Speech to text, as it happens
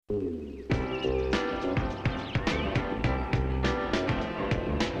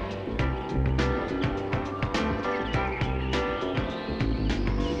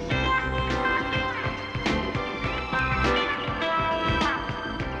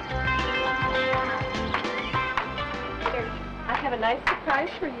nice surprise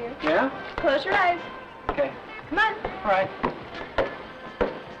for you. Yeah? Close your eyes. Okay. Come on. All right.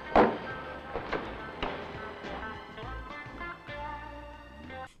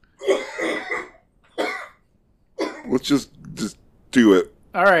 Let's just do it.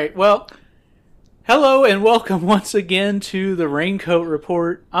 All right. Well, hello and welcome once again to the Raincoat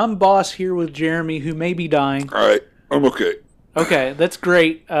Report. I'm Boss here with Jeremy, who may be dying. All right. I'm okay. Okay, that's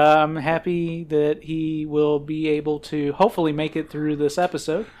great. I'm happy that he will be able to hopefully make it through this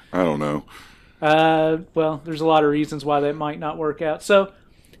episode. I don't know. Well, there's a lot of reasons why that might not work out. So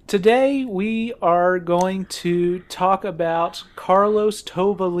today we are going to talk about Carlos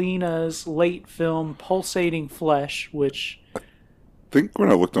Tobalina's late film Pulsating Flesh, which I think when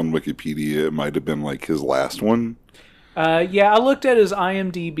I looked on Wikipedia, it might have been like his last one. Yeah, I looked at his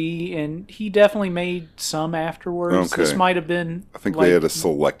IMDb, and he definitely made some afterwards. Okay. This might have been... I think they had a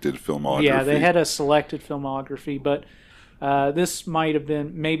selected filmography. Yeah, they had a selected filmography, but this might have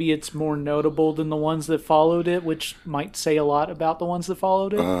been... Maybe it's more notable than the ones that followed it, which might say a lot about the ones that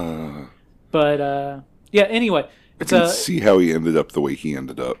followed it. But, yeah, anyway. I can see how he ended up the way he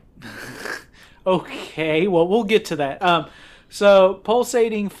ended up. Okay, well, we'll get to that. So,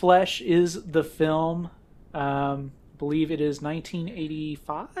 Pulsating Flesh is the film... believe it is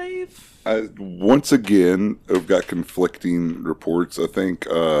 1985? Once again, I've got conflicting reports, I think.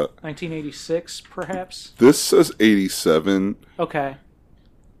 1986, perhaps? This says 87. Okay.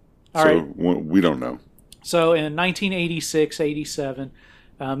 All right. We don't know. So in 1986, 87,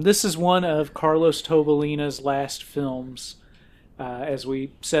 this is one of Carlos Tobalina's last films, as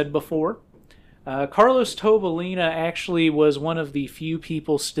we said before. Carlos Tobalina actually was one of the few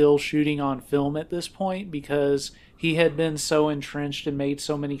people still shooting on film at this point because he had been so entrenched and made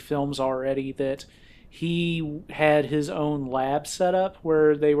so many films already that he had his own lab set up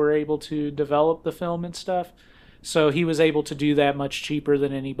where they were able to develop the film and stuff. So he was able to do that much cheaper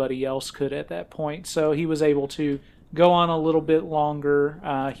than anybody else could at that point. So he was able to go on a little bit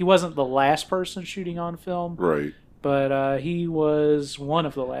longer. He wasn't the last person shooting on film. Right. But he was one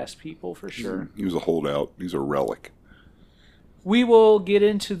of the last people for sure. He was a holdout. He's a relic. We will get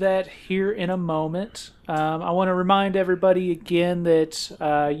into that here in a moment. I want to remind everybody again that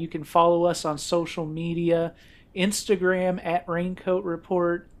you can follow us on social media, Instagram at Raincoat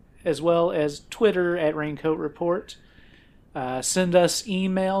Report, as well as Twitter at Raincoat Report. Send us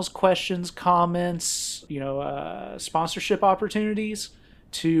emails, questions, comments, sponsorship opportunities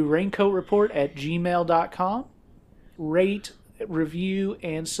to raincoatreport@gmail.com. Rate, review,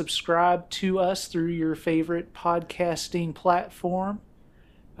 and subscribe to us through your favorite podcasting platform.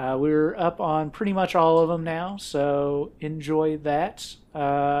 We're up on pretty much all of them now, so enjoy that.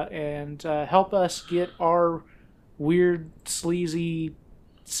 And help us get our weird, sleazy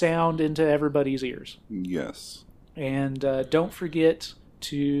sound into everybody's ears. Yes. And don't forget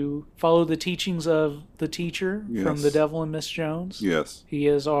to follow the teachings of the teacher from The Devil and Miss Jones. Yes. He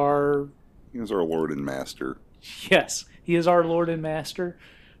is our Lord and Master. Yes, he is our Lord and Master,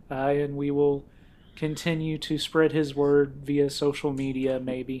 and we will continue to spread his word via social media,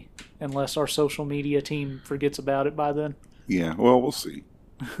 maybe, unless our social media team forgets about it by then. Yeah, well, we'll see.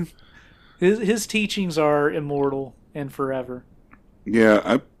 His teachings are immortal and forever. Yeah,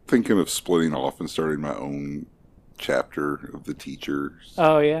 I'm thinking of splitting off and starting my own chapter of the teachers.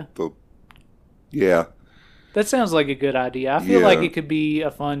 Oh, yeah? Yeah. That sounds like a good idea. I feel like it could be a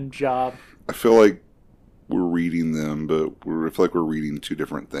fun job. I feel like we're reading them, but I feel like we're reading two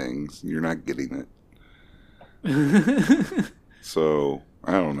different things. You're not getting it. So,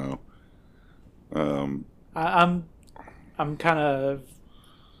 I don't know. I'm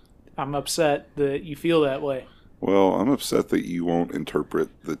upset that you feel that way. Well, I'm upset that you won't interpret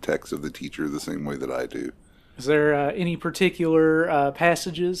the text of the teacher the same way that I do. Is there any particular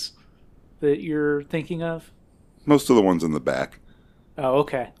passages that you're thinking of? Most of the ones in the back. Oh,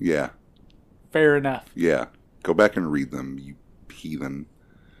 okay. Yeah. Fair enough. Yeah. Go back and read them, you heathen.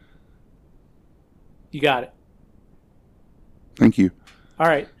 You got it. Thank you. All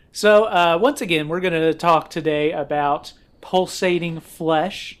right. So, once again, we're going to talk today about Pulsating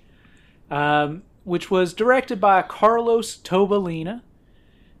Flesh, which was directed by Carlos Tobalina.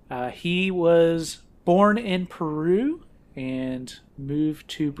 He was born in Peru and moved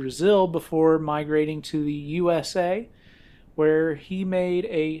to Brazil before migrating to the USA, where he made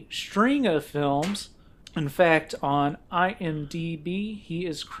a string of films. In fact, on IMDb, he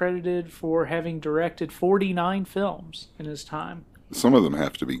is credited for having directed 49 films in his time. Some of them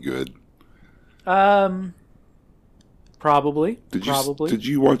have to be good. Probably. Did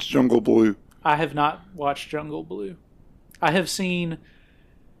you watch Jungle Blue? I have not watched Jungle Blue. I have seen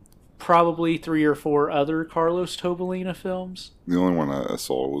probably 3 or 4 other Carlos Tobalina films. The only one I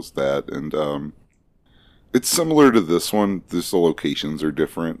saw was that, and it's similar to this one. Just the locations are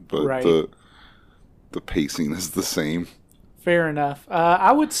different, but Right. the pacing is the same. Fair enough.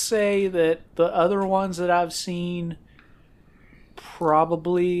 I would say that the other ones that I've seen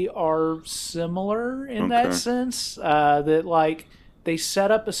probably are similar in that Okay. sense. That like they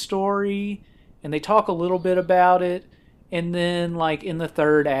set up a story and they talk a little bit about it, and then like in the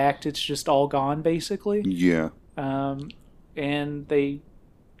third act, it's just all gone basically. Yeah. And they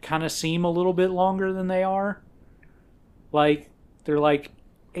kind of seem a little bit longer than they are. Like they're like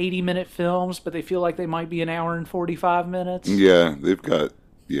 80-minute films, but they feel like they might be an hour and 45 minutes. Yeah, they've got,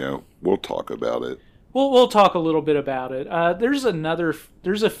 we'll talk about it. We'll talk a little bit about it. There's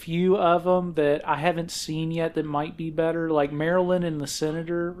a few of them that I haven't seen yet that might be better. Like Marilyn and the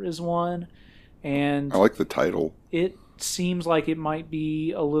Senator is one, and I like the title. it seems like it might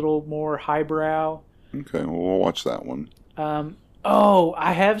be a little more highbrow. Okay, well, we'll watch that one.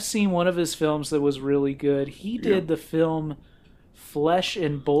 I have seen one of his films that was really good. He did the film Flesh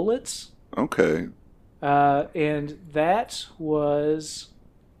and Bullets. Okay. And that was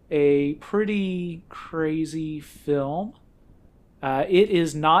a pretty crazy film. It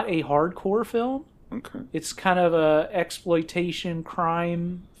is not a hardcore film. Okay. It's kind of a exploitation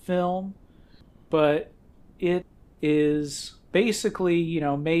crime film, but it is basically,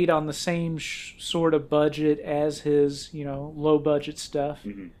 made on the same sort of budget as his, low budget stuff.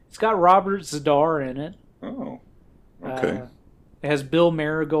 Mm-hmm. It's got Robert Zadar in it. Oh. Okay. It has Bill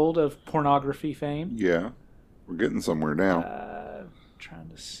Marigold of pornography fame. Yeah. We're getting somewhere now. Trying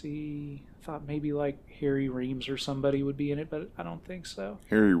to see. I thought maybe like Harry Reams or somebody would be in it, but I don't think so.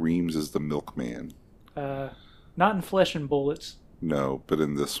 Harry Reams is the Milkman. Not in Flesh and Bullets. No, but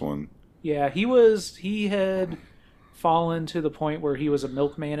in this one. Yeah, he had fallen to the point where he was a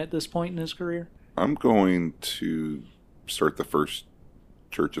milkman at this point in his career. I'm going to start the first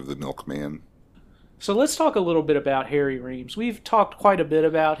Church of the Milkman. So let's talk a little bit about Harry Reams. We've talked quite a bit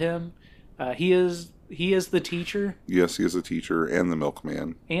about him. He is the teacher. Yes, he is a teacher and the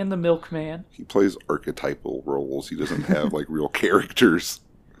milkman. And the milkman. He plays archetypal roles. He doesn't have like real characters.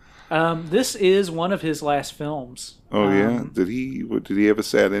 This is one of his last films. Oh yeah, did he have a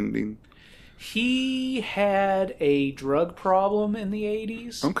sad ending? He had a drug problem in the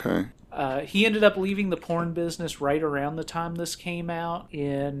 80s. Okay. He ended up leaving the porn business right around the time this came out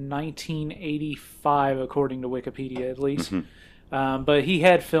in 1985, according to Wikipedia at least. Mm-hmm. But he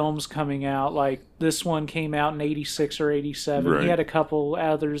had films coming out, like this one came out in 86 or 87. Right. He had a couple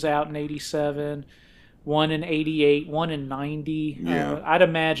others out in 87, one in 88, one in 90. Yeah. I'd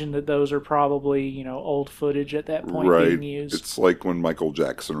imagine that those are probably, old footage at that point being used. It's like when Michael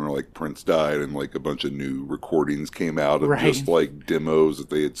Jackson or like Prince died and like a bunch of new recordings came out of just like demos that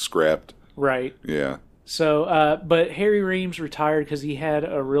they had scrapped. Right. Yeah. So, but Harry Reams retired because he had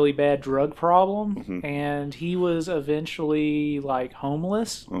a really bad drug problem, and he was eventually like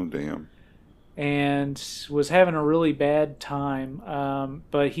homeless. Oh, damn. And was having a really bad time.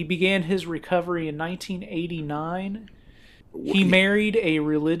 But he began his recovery in 1989. He married a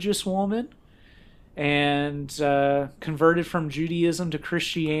religious woman and converted from Judaism to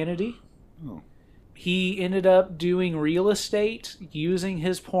Christianity. Oh. He ended up doing real estate using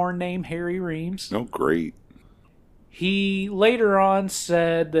his porn name, Harry Reams. Oh, great. He later on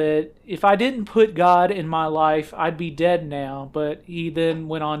said that if I didn't put God in my life, I'd be dead now. But he then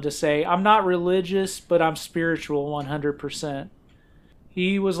went on to say, I'm not religious, but I'm spiritual 100%.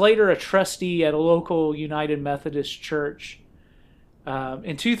 He was later a trustee at a local United Methodist church.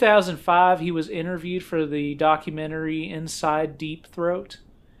 In 2005, he was interviewed for the documentary Inside Deep Throat,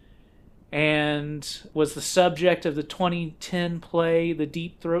 and was the subject of the 2010 play The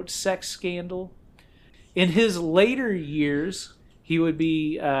Deep Throat Sex Scandal. In his later years, he would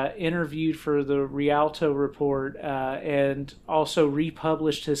be interviewed for the Rialto Report and also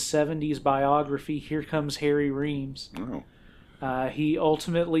republished his 70s biography, Here Comes Harry Reams. Oh. He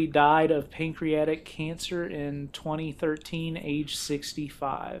ultimately died of pancreatic cancer in 2013, age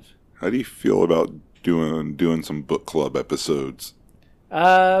 65. How do you feel about doing some book club episodes?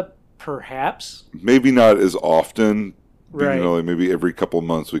 Perhaps. Maybe not as often. Right. Like maybe every couple of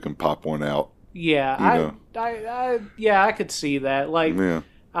months we can pop one out. Yeah, I could see that. Like, Yeah.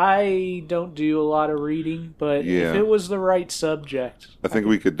 I don't do a lot of reading, but if it was the right subject, I think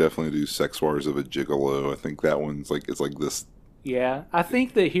we could definitely do Sex Wars of a Gigolo. I think that one's like, it's like this. Yeah, I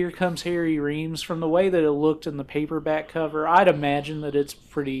think that Here Comes Harry Reams, from the way that it looked in the paperback cover, I'd imagine that it's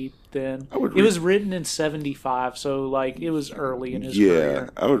pretty thin. It was written in 75, so like it was early in his career. Yeah,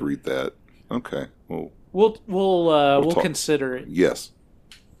 I would read that. Okay, well, We'll consider it. Yes.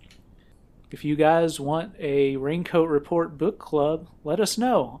 If you guys want a Raincoat Report book club, let us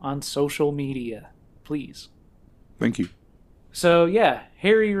know on social media, please. Thank you. So, yeah,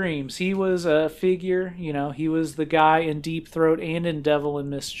 Harry Reams, he was a figure, he was the guy in Deep Throat and in Devil and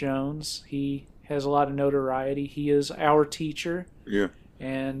Miss Jones. He has a lot of notoriety. He is our teacher. Yeah.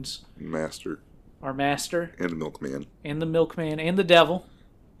 And master. Our master. And the Milkman. And the Milkman. And the devil.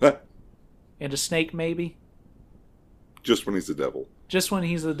 Ah. And a snake, maybe. Just when he's the devil. Just when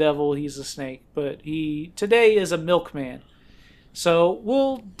he's the devil, he's a snake. But he today is a milkman. So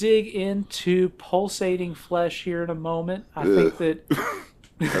we'll dig into pulsating flesh here in a moment. I think that...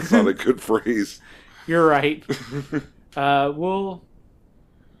 That's not a good phrase. You're right. All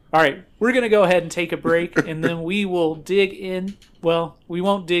right, we're going to go ahead and take a break, and then we will dig in. Well, we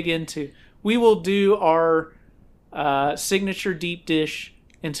won't dig into. We will do our signature deep dish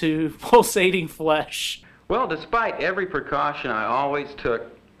into pulsating flesh. Well, despite every precaution I always took,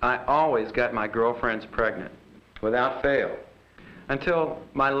 I always got my girlfriends pregnant, without fail. Until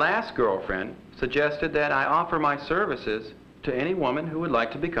my last girlfriend suggested that I offer my services to any woman who would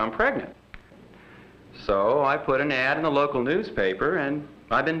like to become pregnant. So I put an ad in the local newspaper, and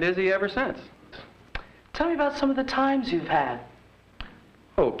I've been busy ever since. Tell me about some of the times you've had.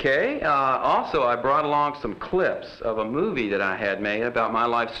 Okay. Also, I brought along some clips of a movie that I had made about my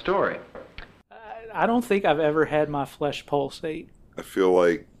life story. I don't think I've ever had my flesh pulsate. I feel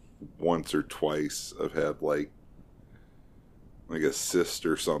like once or twice I've had like a cyst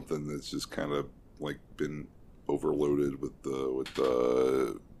or something that's just kind of like been overloaded with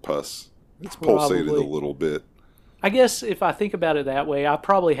the pus. It's pulsated a little bit. I guess if I think about it that way, I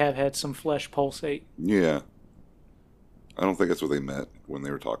probably have had some flesh pulsate. Yeah. I don't think that's what they meant when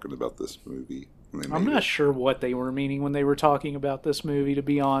they were talking about this movie. I'm not sure what they were meaning when they were talking about this movie, to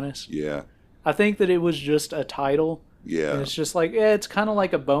be honest. Yeah. I think that it was just a title. Yeah. And it's just like, it's kind of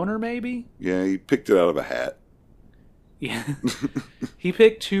like a boner, maybe? Yeah, he picked it out of a hat. Yeah. He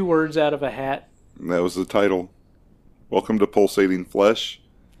picked 2 words out of a hat. And that was the title. Welcome to Pulsating Flesh.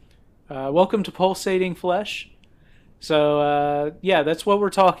 Welcome to Pulsating Flesh. So, yeah, that's what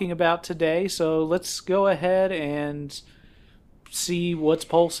we're talking about today. So let's go ahead and see what's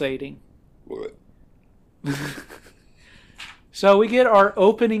pulsating. What? So we get our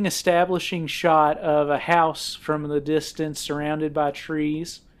opening establishing shot of a house from the distance surrounded by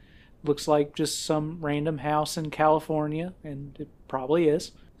trees. Looks like just some random house in California, and it probably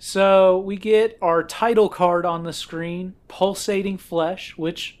is. So we get our title card on the screen, Pulsating Flesh,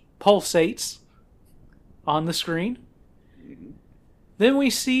 which pulsates on the screen. Then we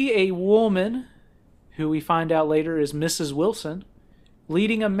see a woman, who we find out later is Mrs. Wilson,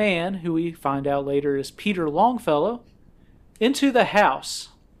 leading a man, who we find out later is Peter Longfellow, into the house.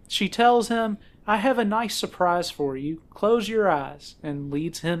 She tells him, "I have a nice surprise for you. Close your eyes," and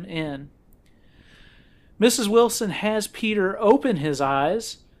leads him in. Mrs. Wilson has Peter open his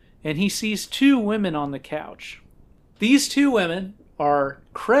eyes, and he sees 2 women on the couch. These 2 women are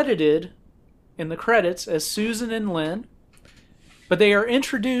credited in the credits as Susan and Lynn, but they are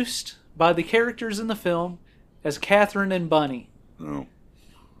introduced by the characters in the film as Catherine and Bunny. Oh.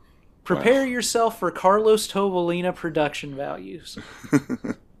 Prepare yourself for Carlos Tobalina production values.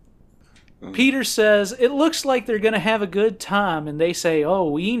 Peter says, "It looks like they're going to have a good time," and they say, "Oh,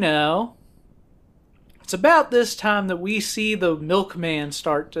 we know." It's about this time that we see the milkman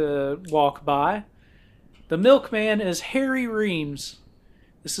start to walk by. The milkman is Harry Reams.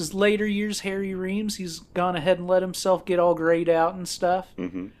 This is later years Harry Reams. He's gone ahead and let himself get all grayed out and stuff.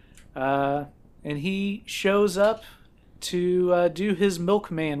 Mm-hmm. And he shows up to do his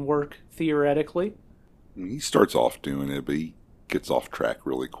milkman work, theoretically. He starts off doing it, but he gets off track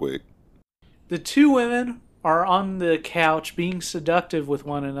really quick. The 2 women are on the couch being seductive with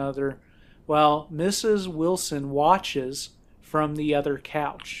one another while Mrs. Wilson watches from the other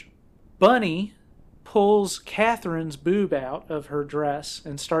couch. Bunny pulls Catherine's boob out of her dress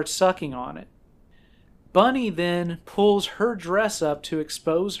and starts sucking on it. Bunny then pulls her dress up to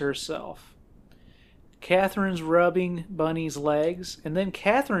expose herself. Catherine's rubbing Bunny's legs, and then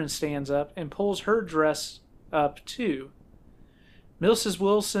Catherine stands up and pulls her dress up too. Mrs.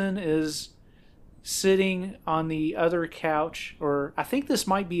 Wilson is sitting on the other couch, or I think this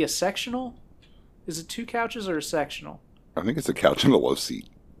might be a sectional. Is it 2 couches or a sectional? I think it's a couch and a love seat.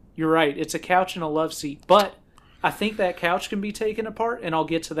 You're right, it's a couch and a love seat, but I think that couch can be taken apart, and I'll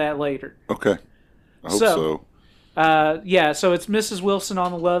get to that later. Okay. I hope so. So it's Mrs. Wilson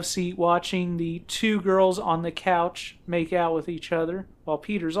on the love seat watching the 2 girls on the couch make out with each other, while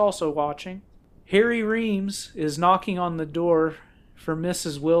Peter's also watching. Harry Reams is knocking on the door for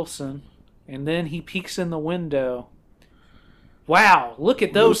Mrs. Wilson, and then he peeks in the window. Wow, look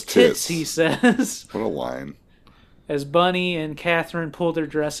at those tits, he says. What a line. As Bunny and Catherine pull their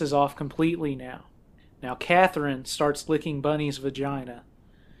dresses off completely now. Now Catherine starts licking Bunny's vagina.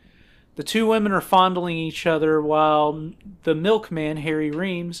 The two women are fondling each other while the milkman, Harry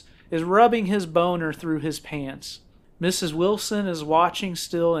Reams, is rubbing his boner through his pants. Mrs. Wilson is watching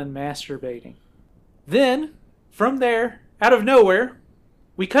still and masturbating. Then, from there, out of nowhere,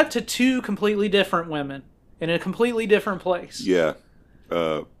 we cut to two completely different women in a completely different place. Yeah.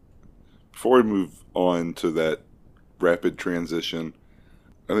 Before we move on to that rapid transition,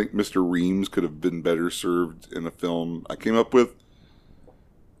 I think Mr. Reams could have been better served in a film I came up with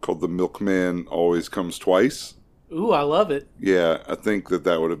called The Milkman Always Comes Twice. Ooh, I love it. Yeah, I think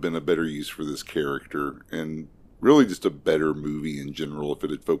that would have been a better use for this character, and really just a better movie in general if it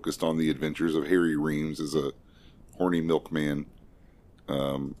had focused on the adventures of Harry Reams as a horny milkman.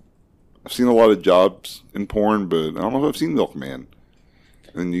 I've seen a lot of jobs in porn, but I don't know if I've seen Milkman.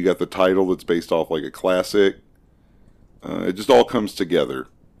 And you got the title that's based off like a classic. It just all comes together,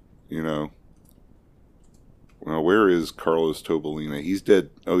 you know. Well, where is Carlos Tobalina? He's dead.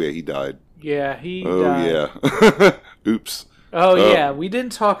 Oh, yeah, he died. Yeah, he Oh, died. yeah. Oops. Oh, yeah, we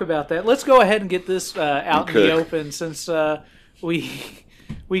didn't talk about that. Let's go ahead and get this out in the open since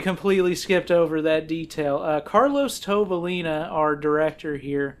we completely skipped over that detail. Carlos Tobalina, our director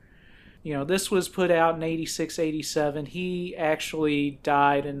here, you know, this was put out in 86, 87. He actually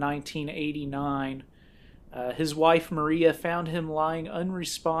died in 1989. His wife, Maria, found him lying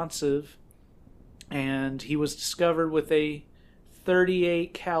unresponsive, and he was discovered with a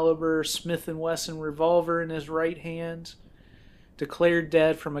 .38 caliber Smith & Wesson revolver in his right hand, declared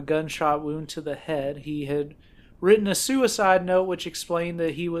dead from a gunshot wound to the head. He had written a suicide note which explained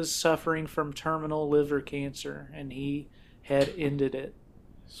that he was suffering from terminal liver cancer, and he had ended it.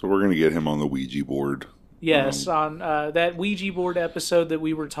 So we're going to get him on the Ouija board. Yes, on that Ouija board episode that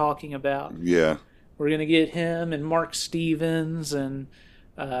we were talking about. Yeah. We're going to get him and Mark Stevens and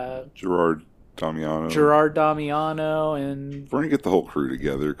Gerard Damiano. And We're going to get the whole crew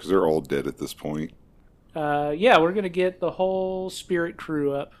together because they're all dead at this point. yeah, we're going to get the whole Spirit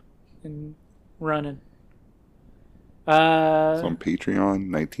crew up and running. It's on Patreon,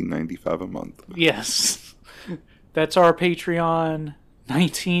 $19.95 a month. Yes. That's our Patreon,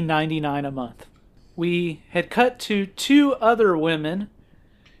 $19.99 a month. We had cut to two other women.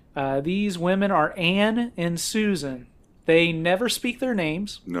 These women are Anne and Susan. They never speak their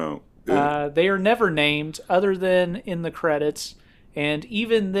names. No. They are never named other than in the credits. And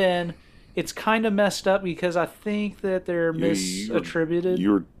even then, it's kind of messed up because I think that they're misattributed.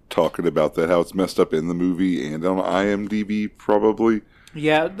 You were talking about that, how it's messed up in the movie and on IMDb, probably.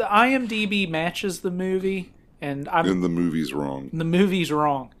 Yeah, the IMDb matches the movie, and the movie's wrong. The movie's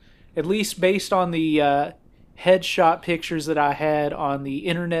wrong. At least based on the headshot pictures that I had on the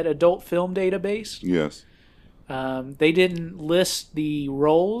Internet Adult Film Database. Yes. They didn't list the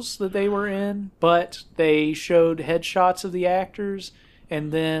roles that they were in, but they showed headshots of the actors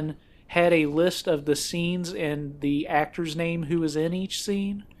and then had a list of the scenes and the actor's name who was in each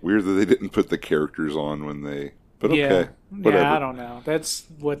scene. Weird that they didn't put the characters on when they... But okay. Whatever. Yeah, I don't know. That's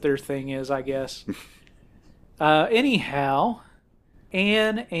what their thing is, I guess. Anyhow,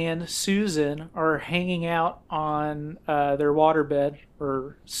 Anne and Susan are hanging out on their waterbed,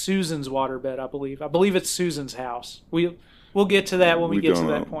 or Susan's waterbed, I believe. I believe it's Susan's house. We'll get to that when we get to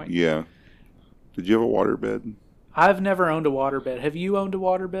that point. Yeah. Did you have a waterbed? I've never owned a waterbed. Have you owned a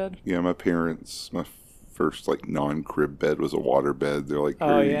waterbed? Yeah, my parents, my first like non-crib bed was a waterbed. They're like,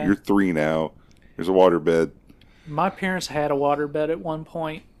 oh, yeah. You're 3 now. There's a waterbed. My parents had a waterbed at one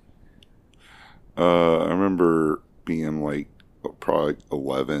point. I remember being like probably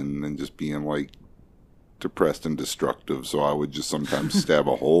 11 and just being like depressed and destructive, so I would just sometimes stab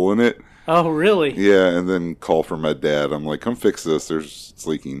a hole in it. Oh, really? Yeah, and then call for my dad. I'm like, come fix this. It's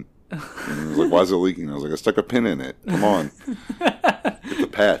leaking. And he was like, why is it leaking? I was like, I stuck a pin in it. Come on. Get the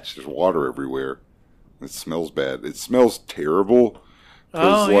patch. There's water everywhere. It smells bad. It smells terrible.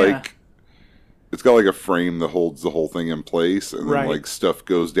 Because, it's got like a frame that holds the whole thing in place, and then like stuff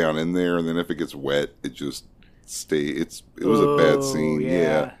goes down in there, and then if it gets wet, it just stays. It was a bad scene.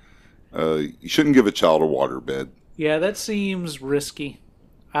 Yeah. You shouldn't give a child a waterbed. Yeah, that seems risky.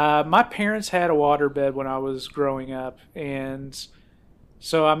 My parents had a waterbed when I was growing up, and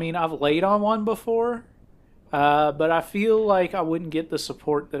so, I mean, I've laid on one before, but I feel like I wouldn't get the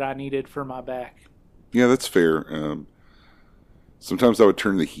support that I needed for my back. Yeah, that's fair. Sometimes I would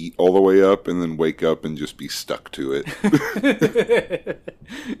turn the heat all the way up and then wake up and just be stuck to it.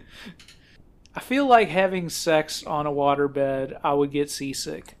 I feel like having sex on a waterbed, I would get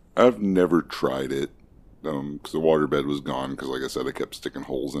seasick. I've never tried it. because the waterbed was gone. Because, like I said, I kept sticking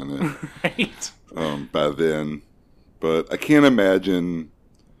holes in it. Right. By then, but I can't imagine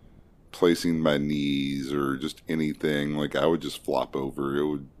placing my knees or just anything. Like, I would just flop over. It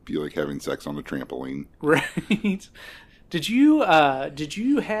would be like having sex on a trampoline. Right. Did you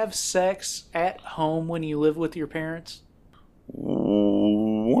have sex at home when you lived with your parents?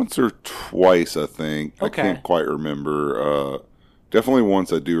 Once or twice, I think. Okay. I can't quite remember. Definitely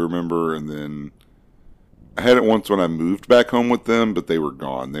once I do remember, and then I had it once when I moved back home with them, but they were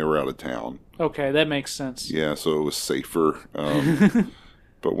gone. They were out of town. Okay, that makes sense. Yeah, so it was safer.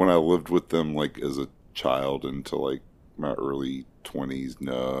 But when I lived with them, like, as a child into, like, my early 20s,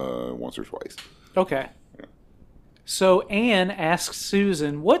 no, once or twice. Okay. So Anne asks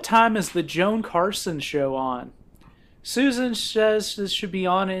Susan, what time is the Joan Carson show on? Susan says this should be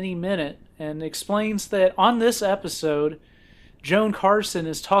on any minute and explains that on this episode, Joan Carson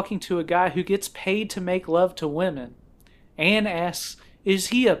is talking to a guy who gets paid to make love to women. Anne asks, is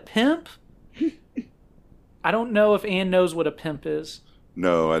he a pimp? I don't know if Anne knows what a pimp is.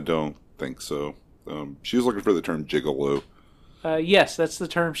 No, I don't think so. She was looking for the term gigolo. Yes, that's the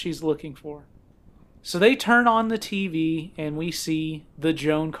term she's looking for. So they turn on the TV and we see the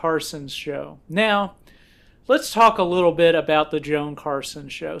Joan Carson show. Now, let's talk a little bit about the Joan Carson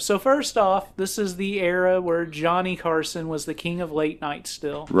show. So first off, this is the era where Johnny Carson was the king of late night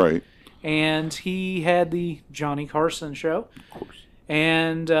still. Right. And he had the Johnny Carson show. Of course.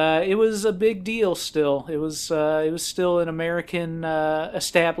 And it was a big deal still. It was still an American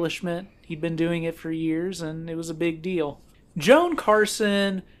establishment. He'd been doing it for years, and it was a big deal. Joan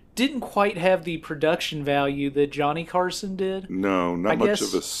Carson didn't quite have the production value that Johnny Carson did. No, not I much guess-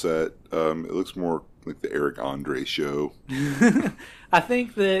 of a set. It looks more like the Eric Andre show. I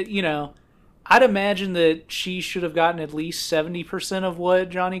think that, I'd imagine that she should have gotten at least 70% of what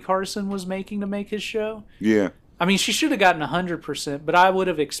Johnny Carson was making to make his show. Yeah. I mean, she should have gotten 100%, but I would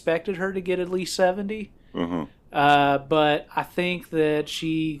have expected her to get at least 70. Uh-huh. But I think that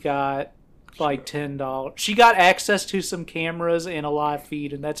she got like $10. She got access to some cameras and a live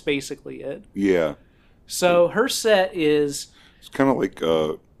feed, and that's basically it. Yeah. So her set is... It's kind of like,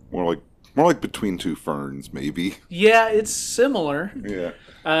 more like Between Two Ferns, maybe. Yeah, it's similar. Yeah.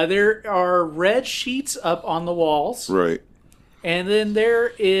 There are red sheets up on the walls. Right. And then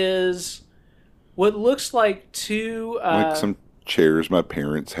there is what looks like two... Like some chairs my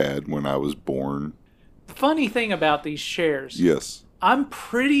parents had when I was born. The funny thing about these chairs... Yes. I'm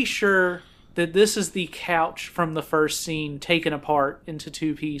pretty sure that this is the couch from the first scene taken apart into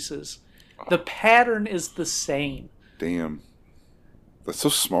two pieces. The pattern is the same. Damn. That's so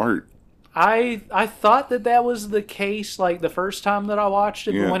smart. I thought that was the case like the first time that I watched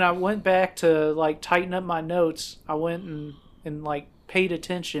it, Yeah. but when I went back to like tighten up my notes, I went and like paid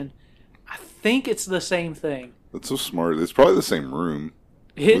attention. I think it's the same thing. That's so smart. It's probably the same room.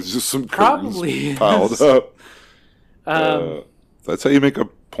 It It's just some probably curtains piled is. up. Um, That's how you make a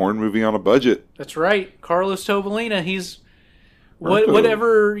porn movie on a budget. That's right. Carlos Tobalina, he's Marco.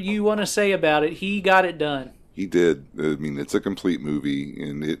 whatever you want to say about it, he got it done. He did. I mean, it's a complete movie,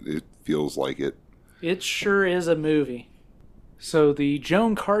 and it feels like it. It sure is a movie. So the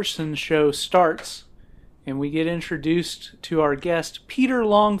Joan Carson show starts, and we get introduced to our guest, Peter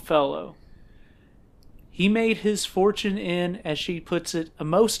Longfellow. He made his fortune in, as she puts it, a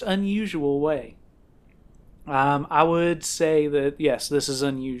most unusual way. I would say that, yes, this is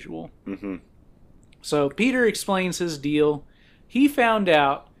unusual. Mm-hmm. So Peter explains his deal. He found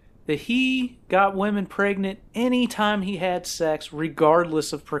out that he got women pregnant anytime he had sex,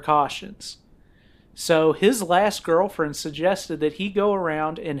 regardless of precautions. So his last girlfriend suggested that he go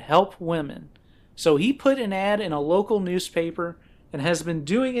around and help women. So he put an ad in a local newspaper and has been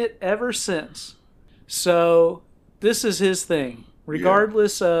doing it ever since. So this is his thing.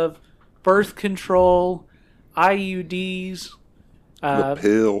 Regardless of birth control, IUDs,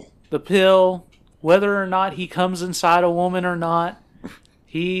 The the pill, whether or not he comes inside a woman or not,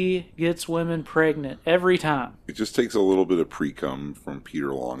 he gets women pregnant every time. It just takes a little bit of pre-cum from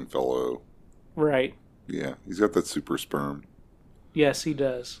Peter Longfellow. Right. Yeah, he's got that super sperm. Yes, he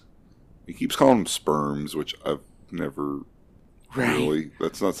does. He keeps calling them sperms, which I've never Right. really...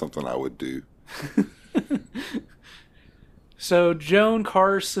 That's not something I would do. So Joan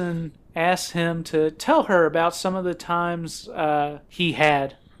Carson asks him to tell her about some of the times he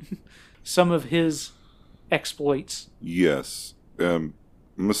had, some of his exploits. Yes. I'm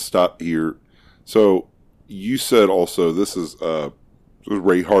going to stop here. So, you said also this is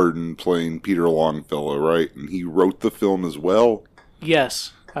Ray Harden playing Peter Longfellow, right? And he wrote the film as well?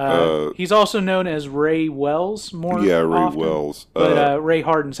 Yes. He's also known as Ray Wells more Yeah, Ray often, Wells. But Ray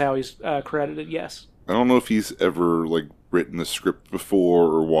Harden's how he's credited, yes. I don't know if he's ever like written a script before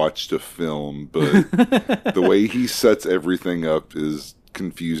or watched a film, but the way he sets everything up is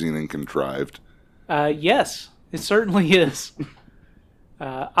confusing and contrived. Yes, it certainly is.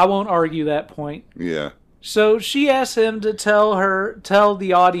 I won't argue that point. Yeah. So she asks him to tell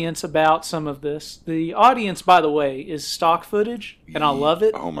the audience about some of this. The audience, by the way, is stock footage, and I love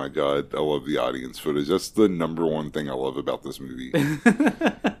it. Oh my god, I love the audience footage. That's the number one thing I love about this movie.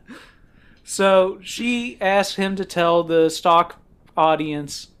 So she asks him to tell the stock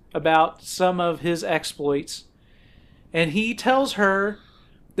audience about some of his exploits, and he tells her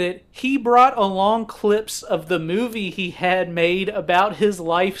that he brought along clips of the movie he had made about his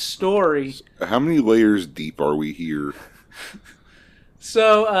life story. How many layers deep are we here?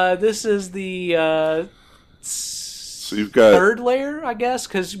 So this is the So you've got third layer, I guess,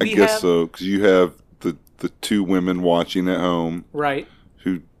 because I guess so, because you have the two women watching at home, right,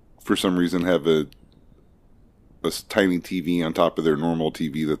 who for some reason have a tiny TV on top of their normal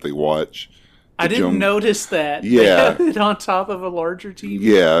TV that they watch. I didn't notice that. Yeah. They have it on top of a larger TV.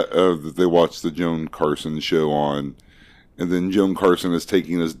 Yeah, they watch the Joan Carson show on, and then Joan Carson is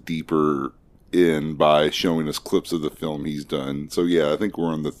taking us deeper in by showing us clips of the film he's done. So yeah, I think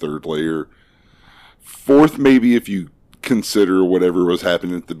we're on the third layer. Fourth, maybe, if you consider whatever was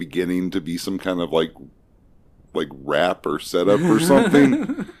happening at the beginning to be some kind of like rap or setup or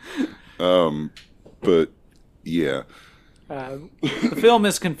something. But yeah, the film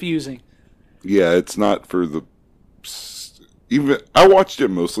is confusing. Yeah, it's not for the. Even I watched it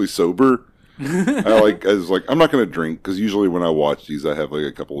mostly sober. I was like, I'm not going to drink because usually when I watch these, I have like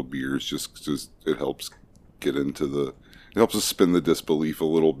a couple of beers. Just it helps get into it helps us spin the disbelief a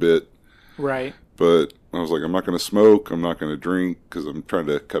little bit. Right. But I was like, I'm not going to smoke. I'm not going to drink because I'm trying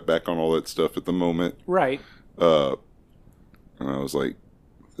to cut back on all that stuff at the moment. Right. And I was like,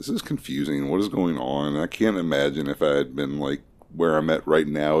 this is confusing. What is going on? I can't imagine if I had been like where I'm at right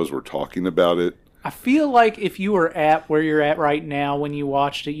now as we're talking about it. I feel like if you were at where you're at right now when you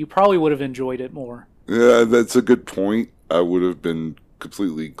watched it, you probably would have enjoyed it more. Yeah, that's a good point. I would have been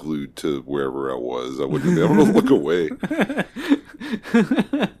completely glued to wherever I was. I wouldn't be able to look away.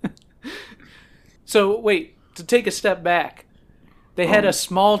 So, wait, to take a step back, they had a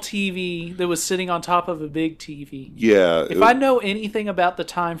small TV that was sitting on top of a big TV. Yeah. If I know anything about the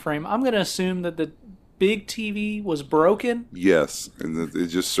time frame, I'm going to assume that the big TV was broken. Yes, and it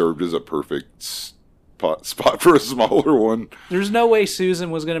just served as a perfect spot for a smaller one. There's no way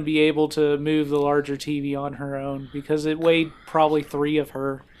Susan was going to be able to move the larger TV on her own because it weighed probably 3 of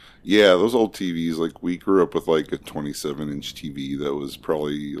her. Yeah, those old TVs, like we grew up with like a 27-inch TV that was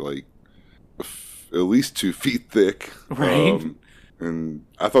probably like at least 2 feet thick. Right. And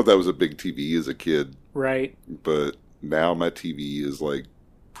I thought that was a big TV as a kid. Right. But now my TV is like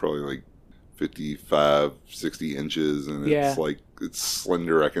probably like 55, 60 inches, and it's like, it's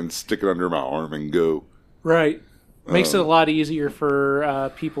slender. I can stick it under my arm and go. Right. Makes it a lot easier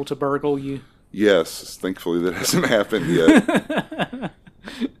for people to burgle you. Yes. Thankfully that hasn't happened yet.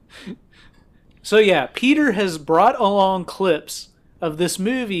 So yeah, Peter has brought along clips of this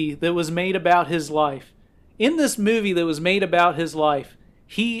movie that was made about his life. In this movie that was made about his life,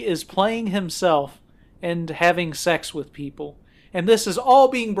 he is playing himself and having sex with people. And this is all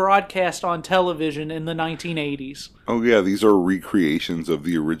being broadcast on television in the 1980s. Oh yeah, these are recreations of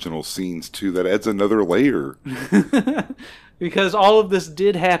the original scenes too. That adds another layer. Because all of this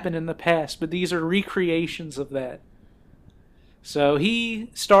did happen in the past, but these are recreations of that. So he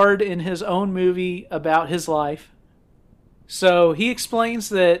starred in his own movie about his life. So he explains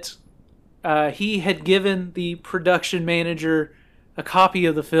that he had given the production manager a copy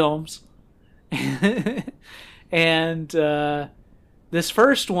of the films. And this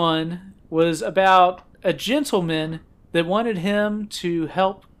first one was about a gentleman that wanted him to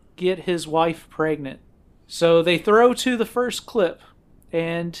help get his wife pregnant. So they throw to the first clip,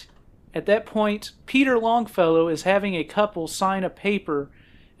 and at that point, Peter Longfellow is having a couple sign a paper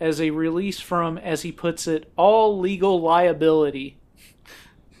as a release from, as he puts it, all legal liability.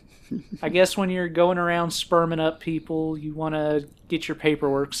 I guess when you're going around sperming up people, you want to get your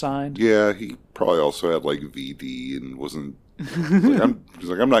paperwork signed. Yeah, he probably also had like VD and wasn't. He's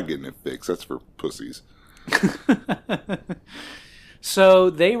like, I'm not getting it fixed. That's for pussies. So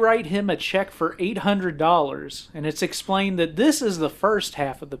they write him a check for $800, and it's explained that this is the first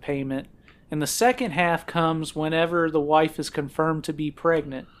half of the payment, and the second half comes whenever the wife is confirmed to be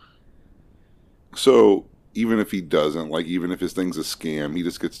pregnant. So even if he doesn't, like even if his thing's a scam, he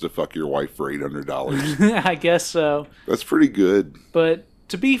just gets to fuck your wife for $800. I guess so. That's pretty good. But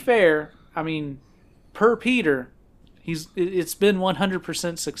to be fair, I mean, per Peter, it's been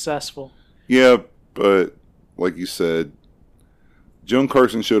 100% successful. Yeah, But, like you said, Joan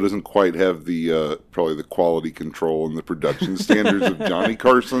Carson show doesn't quite have the probably the quality control and the production standards of Johnny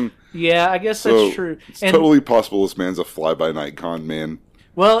Carson. Yeah, I guess that's true. It's totally possible this man's a fly-by-night con man.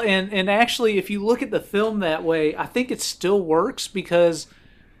 Well, and actually, if you look at the film that way, I think it still works because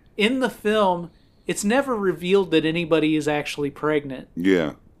in the film, it's never revealed that anybody is actually pregnant.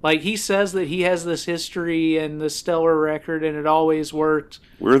 Yeah. Like, he says that he has this history and this stellar record, and it always worked.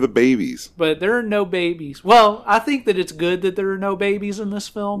 Where are the babies? But there are no babies. Well, I think that it's good that there are no babies in this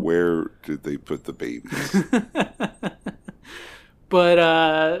film. Where did they put the babies? But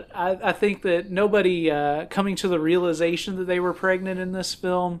I think that nobody coming to the realization that they were pregnant in this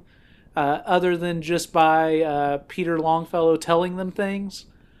film, other than just by Peter Longfellow telling them things,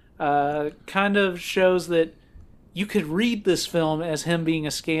 kind of shows that you could read this film as him being a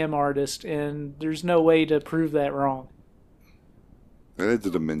scam artist, and there's no way to prove that wrong. That adds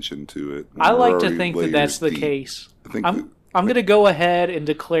a dimension to it. I like to think that that's the case. I'm going to go ahead and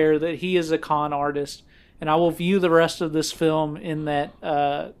declare that he is a con artist, and I will view the rest of this film in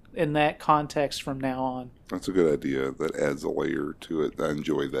that context from now on. That's a good idea. That adds a layer to it. I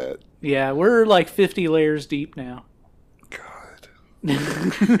enjoy that. Yeah, we're like 50 layers deep now. God.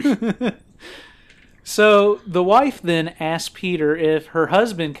 So the wife then asks Peter if her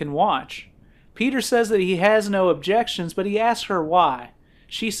husband can watch. Peter says that he has no objections, but he asks her why.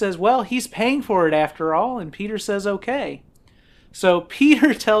 She says, well, he's paying for it after all, and Peter says okay. So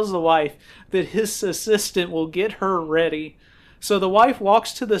Peter tells the wife that his assistant will get her ready. So the wife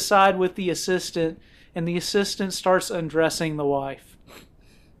walks to the side with the assistant, and the assistant starts undressing the wife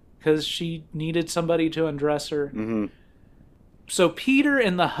because she needed somebody to undress her. Mm-hmm. So Peter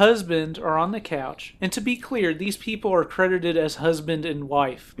and the husband are on the couch. And to be clear, these people are credited as husband and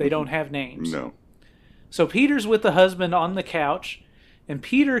wife. They don't have names. No. So Peter's with the husband on the couch, and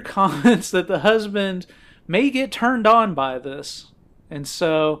Peter comments that the husband may get turned on by this. And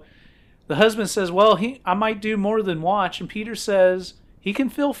so the husband says, well, I might do more than watch. And Peter says he can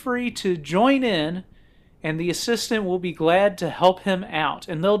feel free to join in, and the assistant will be glad to help him out.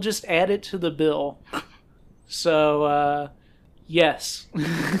 And they'll just add it to the bill. So, yes.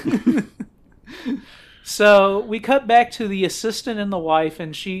 So we cut back to the assistant and the wife,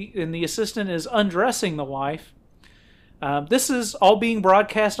 and the assistant is undressing the wife. This is all being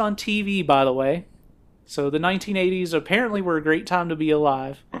broadcast on TV, by the way. So the 1980s apparently were a great time to be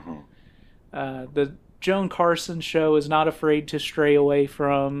alive. The Joan Carson show is not afraid to stray away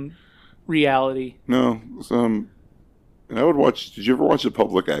from reality. No. And I would watch. Did you ever watch a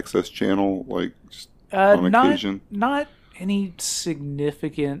public access channel, like just on occasion? Not any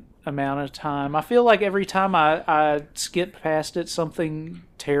significant amount of time. I feel like every time I skipped past it, something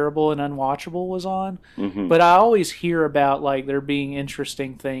terrible and unwatchable was on. Mm-hmm. But I always hear about like there being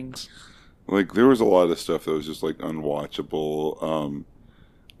interesting things. Like there was a lot of stuff that was just like unwatchable.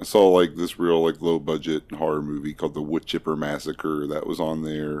 I saw like this real like low budget horror movie called The Wood Chipper Massacre that was on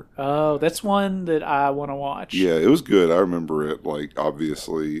there. Oh, that's one that I want to watch. Yeah, it was good. I remember it, like,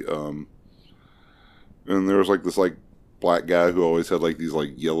 obviously. And there was like this like black guy who always had like these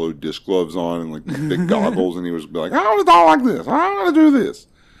like yellow disc gloves on and like big goggles, and he was like, I want to talk like this. I want to do this.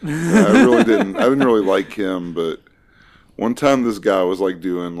 I didn't really like him, but one time this guy was like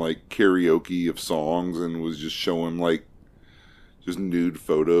doing like karaoke of songs and was just showing like just nude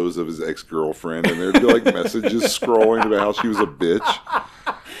photos of his ex-girlfriend, and there'd be like messages scrolling about how she was a bitch.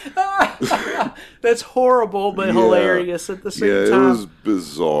 That's horrible, but hilarious at the same time. Yeah, it was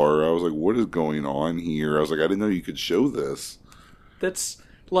bizarre. I was like, what is going on here? I was like, I didn't know you could show this. That's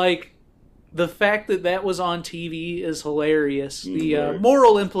like, the fact that was on TV is hilarious. The Right.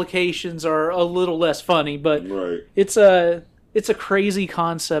 Moral implications are a little less funny, but Right. it's a crazy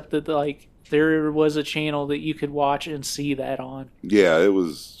concept that like there was a channel that you could watch and see that on. Yeah, it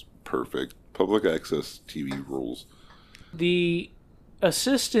was perfect. Public access TV rules. The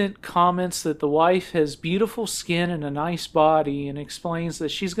assistant comments that the wife has beautiful skin and a nice body and explains that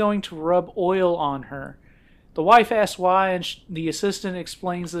she's going to rub oil on her. The wife asks why, and the assistant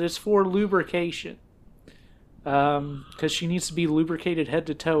explains that it's for lubrication. Because she needs to be lubricated head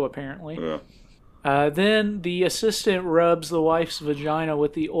to toe, apparently. Yeah. Then the assistant rubs the wife's vagina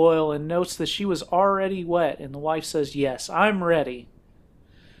with the oil and notes that she was already wet, and the wife says, yes, I'm ready.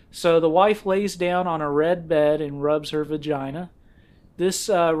 So the wife lays down on a red bed and rubs her vagina. This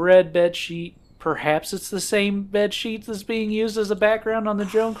red bed sheet, perhaps it's the same bed sheet that's being used as a background on the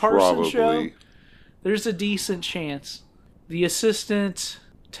Joan Carson show. There's a decent chance. The assistant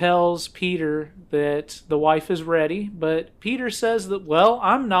tells Peter that the wife is ready, but Peter says that, well,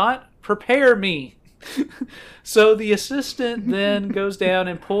 I'm not. Prepare me. So the assistant then goes down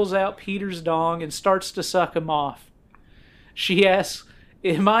and pulls out Peter's dong and starts to suck him off. She asks,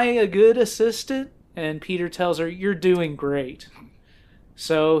 "Am I a good assistant?" And Peter tells her, "You're doing great."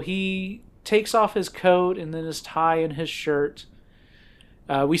 So he takes off his coat and then his tie and his shirt.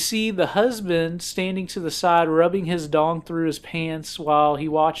 We see the husband standing to the side, rubbing his dong through his pants while he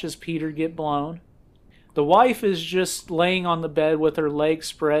watches Peter get blown. The wife is just laying on the bed with her legs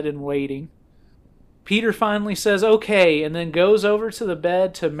spread and waiting. Peter finally says, "Okay," and then goes over to the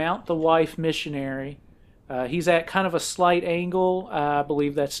bed to mount the wife missionary. He's at kind of a slight angle. I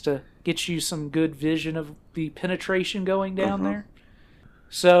believe that's to get you some good vision of the penetration going down there.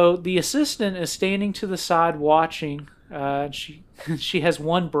 So the assistant is standing to the side watching. She has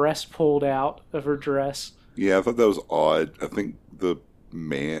one breast pulled out of her dress. Yeah, I thought that was odd. I think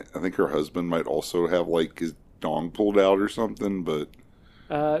her husband might also have like his dong pulled out or something, but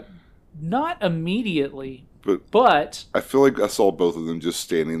not immediately. But I feel like I saw both of them just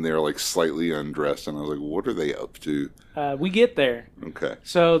standing there like slightly undressed, and I was like, what are they up to? We get there. Okay.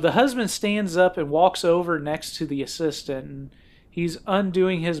 So the husband stands up and walks over next to the assistant, and he's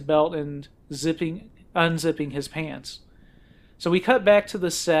undoing his belt and unzipping his pants. So we cut back to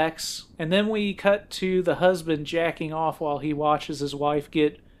the sex, and then we cut to the husband jacking off while he watches his wife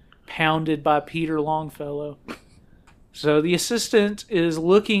get pounded by Peter Longfellow. So the assistant is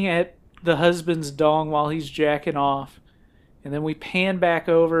looking at the husband's dong while he's jacking off, and then we pan back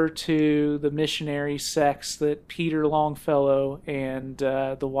over to the missionary sex that Peter Longfellow and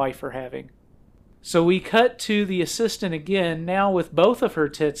the wife are having. So we cut to the assistant again, now with both of her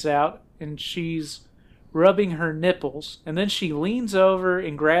tits out, and she's rubbing her nipples, and then she leans over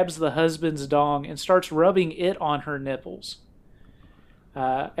and grabs the husband's dong and starts rubbing it on her nipples.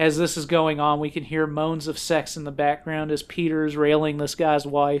 As this is going on, we can hear moans of sex in the background as Peter is railing this guy's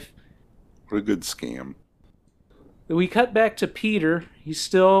wife. What a good scam. We cut back to Peter. He's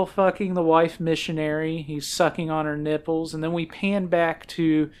still fucking the wife missionary. He's sucking on her nipples. And then we pan back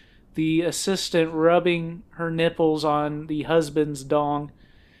to the assistant rubbing her nipples on the husband's dong.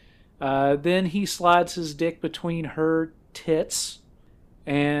 Then he slides his dick between her tits.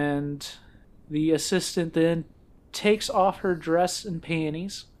 And the assistant then takes off her dress and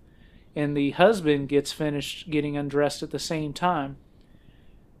panties. And the husband gets finished getting undressed at the same time.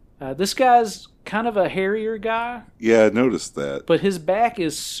 This guy's kind of a hairier guy. Yeah, I noticed that. But his back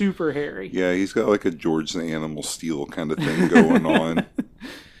is super hairy. Yeah, he's got like a George the Animal Steel kind of thing going on.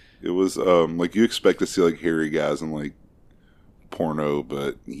 It was like you expect to see like hairy guys in like porno,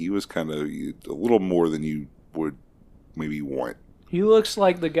 but he was kind of a little more than you would maybe want. He looks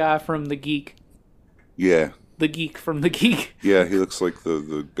like the guy from The Geek. Yeah. The Geek from The Geek. Yeah, he looks like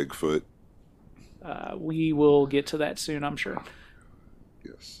the Bigfoot. We will get to that soon, I'm sure.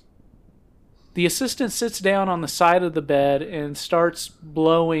 Yes. The assistant sits down on the side of the bed and starts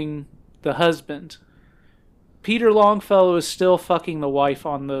blowing the husband. Peter Longfellow is still fucking the wife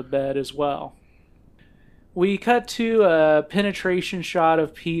on the bed as well. We cut to a penetration shot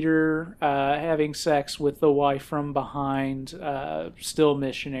of Peter having sex with the wife from behind, still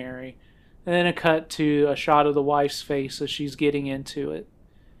missionary. And then a cut to a shot of the wife's face as she's getting into it.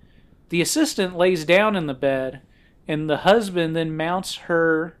 The assistant lays down in the bed, and the husband then mounts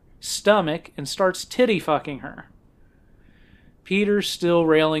her stomach and starts titty fucking her. Peter's still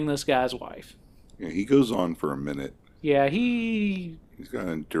railing this guy's wife. Yeah, he goes on for a minute. Yeah, he's got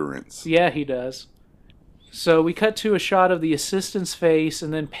endurance. Yeah, he does. So we cut to a shot of the assistant's face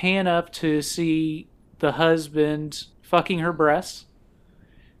and then pan up to see the husband fucking her breasts.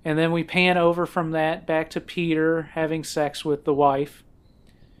 And then we pan over from that back to Peter having sex with the wife.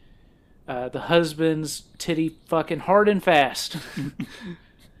 The husband's titty fucking hard and fast.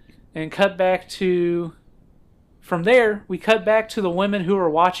 And cut back to... From there, we cut back to the women who are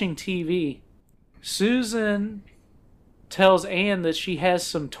watching TV. Susan tells Anne that she has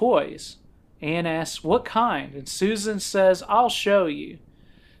some toys. Anne asks, "What kind?" And Susan says, "I'll show you."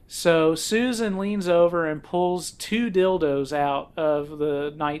 So Susan leans over and pulls 2 dildos out of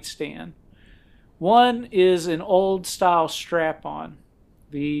the nightstand. One is an old-style strap-on.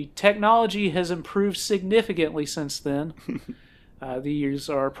 The technology has improved significantly since then. These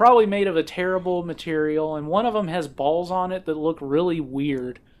are probably made of a terrible material, and one of them has balls on it that look really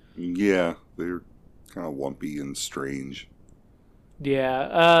weird. Yeah, they're kind of lumpy and strange.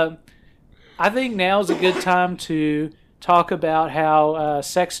 Yeah, I think now's a good time to talk about how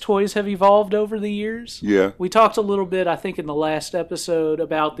sex toys have evolved over the years. Yeah. We talked a little bit, I think, in the last episode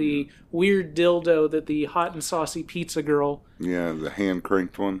about the weird dildo that the hot and saucy pizza girl... Yeah, the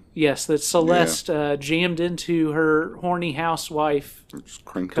hand-cranked one. Yes, that Celeste jammed into her horny housewife Just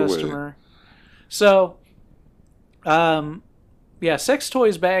cranked customer. away. So, yeah, sex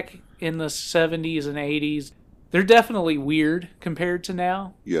toys back in the 70s and 80s, they're definitely weird compared to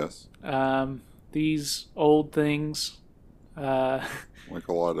now. Yes. These old things. Like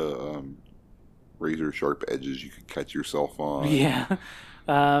a lot of razor sharp edges you could cut yourself on. Yeah.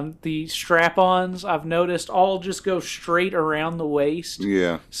 The strap-ons, I've noticed, all just go straight around the waist.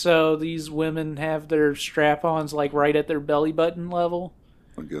 Yeah. So these women have their strap-ons like right at their belly button level.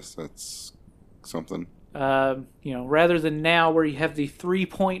 I guess that's something. Rather than now where you have the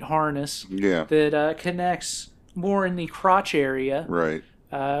 3-point harness that connects more in the crotch area. Right.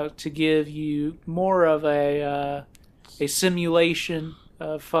 To give you more of a simulation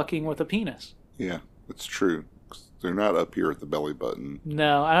of fucking with a penis. Yeah, that's true. They're not up here at the belly button.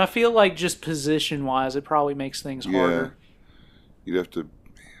 No, and I feel like just position-wise, it probably makes things harder. You'd have to... Man,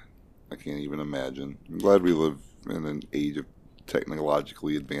 I can't even imagine. I'm glad we live in an age of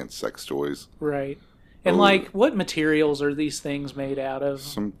technologically advanced sex toys. Right. And, what materials are these things made out of?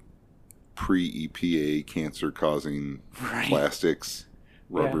 Some pre-EPA cancer-causing plastics,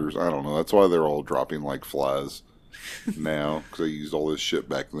 rubbers. I don't know. That's why they're all dropping like flies now, because they used all this shit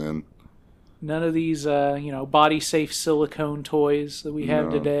back then. None of these, body-safe silicone toys that we have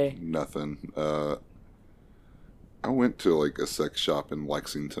today. Nothing. I went to, a sex shop in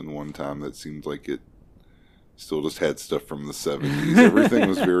Lexington one time that seemed like it still just had stuff from the 70s. Everything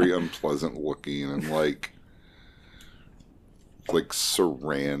was very unpleasant looking and, like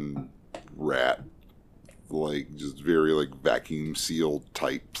saran wrap. Just very, vacuum-sealed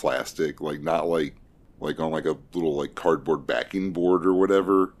type plastic. Not on, a little, cardboard backing board or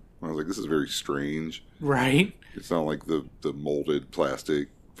whatever. I was like, this is very strange. Right. It's not like the molded plastic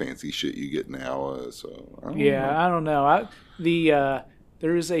fancy shit you get now. So I don't know. I don't know.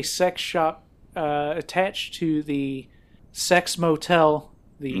 There is a sex shop attached to the sex motel,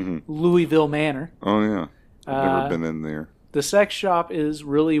 the Louisville Manor. Oh yeah, I've never been in there. The sex shop is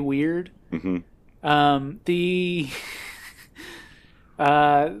really weird.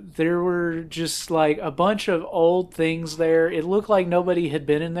 There were just a bunch of old things there. It looked like nobody had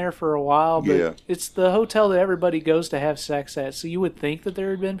been in there for a while, but it's the hotel that everybody goes to have sex at, so you would think that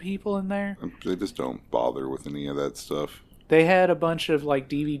there had been people in there. They just don't bother with any of that stuff. They had a bunch of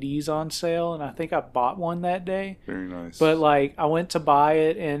DVDs on sale, and I think I bought one that day. Very nice. But I went to buy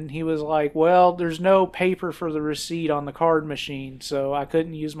it, and he was like, well, there's no paper for the receipt on the card machine, so I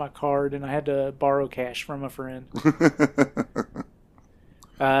couldn't use my card, and I had to borrow cash from a friend.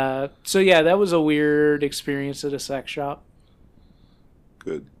 That was a weird experience at a sex shop.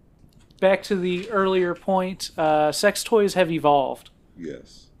 Good. Back to the earlier point, sex toys have evolved.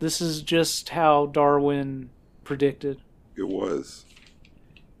 Yes. This is just how Darwin predicted. It was.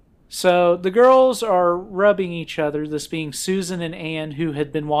 So the girls are rubbing each other, this being Susan and Anne, who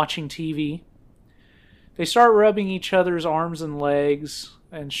had been watching TV. They start rubbing each other's arms and legs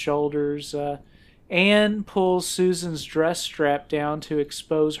and shoulders. Anne pulls Susan's dress strap down to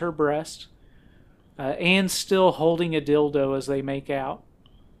expose her breast. Anne's still holding a dildo as they make out.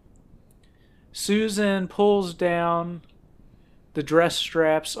 Susan pulls down the dress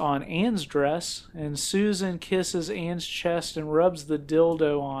straps on Anne's dress, and Susan kisses Anne's chest and rubs the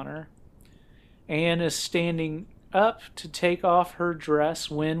dildo on her. Anne is standing up to take off her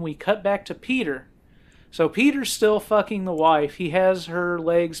dress when we cut back to Peter. So Peter's still fucking the wife. He has her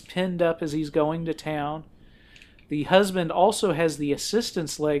legs pinned up as he's going to town. The husband also has the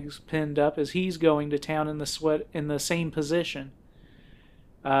assistant's legs pinned up as he's going to town in the same position.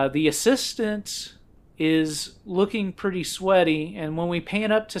 The assistant is looking pretty sweaty, and when we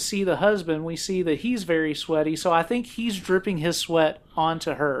pan up to see the husband, we see that he's very sweaty, so I think he's dripping his sweat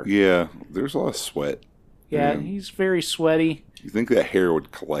onto her. Yeah, there's a lot of sweat. Yeah, he's very sweaty. You think that hair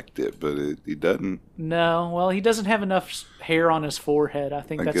would collect it, but he doesn't. No, well, he doesn't have enough hair on his forehead. I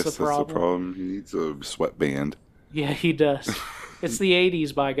think that's the problem. That's the problem. He needs a sweatband. Yeah, he does. It's the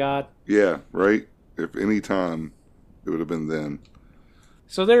 80s, by God. Yeah, right? If any time, it would have been then.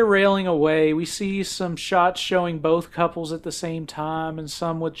 So they're railing away. We see some shots showing both couples at the same time and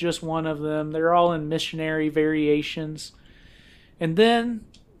some with just one of them. They're all in missionary variations. And then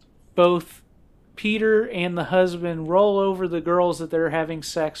both Peter and the husband roll over the girls that they're having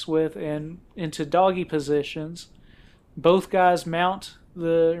sex with and into doggy positions. Both guys mount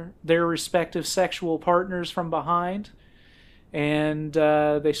their respective sexual partners from behind. And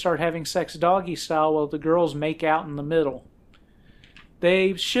they start having sex doggy style while the girls make out in the middle.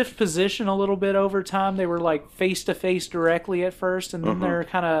 They shift position a little bit over time. They were face to face directly at first, and then they're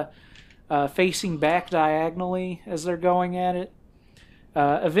kind of facing back diagonally as they're going at it.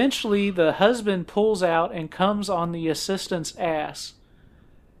 Eventually, the husband pulls out and comes on the assistant's ass.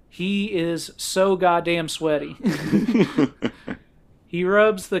 He is so goddamn sweaty. He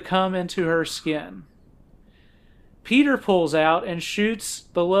rubs the cum into her skin. Peter pulls out and shoots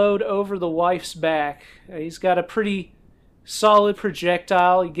the load over the wife's back. He's got a pretty solid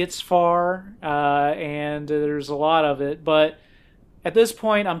projectile. He gets far, and there's a lot of it. But at this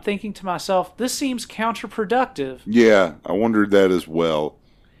point, I'm thinking to myself, this seems counterproductive. Yeah, I wondered that as well.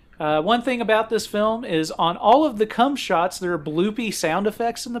 One thing about this film is on all of the cum shots, there are bloopy sound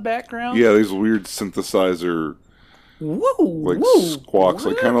effects in the background. Yeah, these weird synthesizer, woo, like woo, squawks,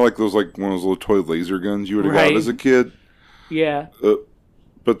 woo. like kind of like those, like one of those little toy laser guns you would have Right. got as a kid. Yeah.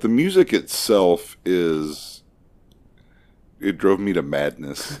 But the music itself it drove me to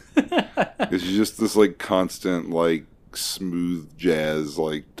madness. It's just this like constant, like smooth jazz,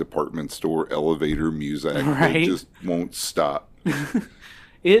 like department store elevator music that Right. just won't stop.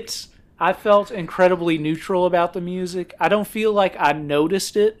 I felt incredibly neutral about the music. I don't feel like I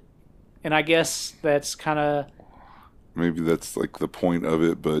noticed it, and I guess that's kind of... Maybe that's like the point of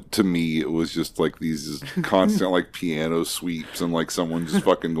it, but to me it was just like these constant like piano sweeps and like someone just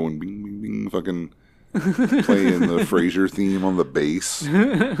fucking going bing bing bing, fucking playing the Frasier theme on the bass.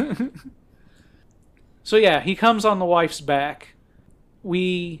 So yeah, he comes on the wife's back.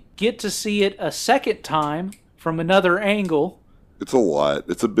 We get to see it a second time from another angle. It's a lot.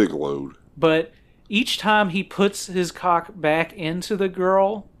 It's a big load. But each time he puts his cock back into the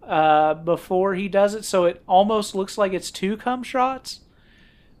girl before he does it, so it almost looks like it's 2 cum shots.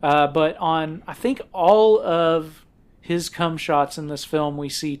 But on, I think, all of his cum shots in this film, we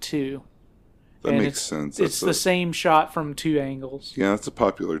see 2. That makes sense. It's the same shot from 2 angles. Yeah, that's a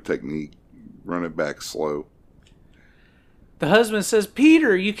popular technique. Run it back slow. The husband says,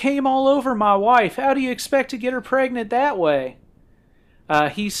 "Peter, you came all over my wife. How do you expect to get her pregnant that way?"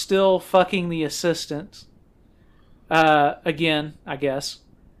 He's still fucking the assistant. Again, I guess.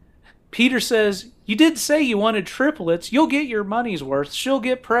 Peter says, "You did say you wanted triplets. You'll get your money's worth. She'll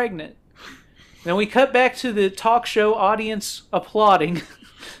get pregnant." Then we cut back to the talk show audience applauding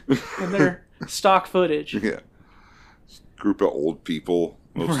in their stock footage. Yeah. Group of old people,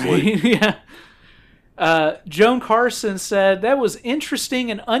 mostly. Right? Yeah. Joan Carson said, "That was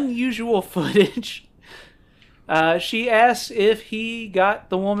interesting and unusual footage." She asked if he got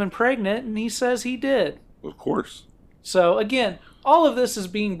the woman pregnant, and he says he did. Of course. So, again, all of this is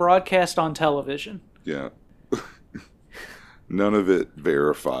being broadcast on television. Yeah. None of it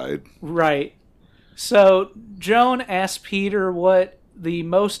verified. Right. So, Joan asked Peter what the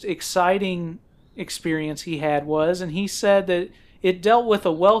most exciting experience he had was, and he said that it dealt with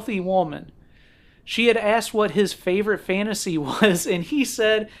a wealthy woman. She had asked what his favorite fantasy was, and he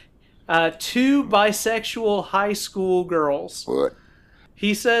said 2 bisexual high school girls. What?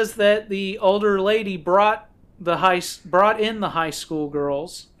 He says that the older lady brought in the high school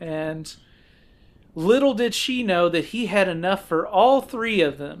girls, and little did she know that he had enough for all 3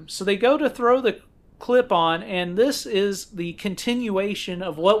 of them. So they go to throw the clip on, and this is the continuation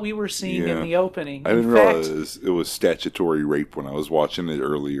of what we were seeing in the opening. I didn't realize it was statutory rape when I was watching it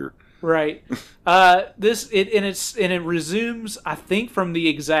earlier. Right. It resumes, I think, from the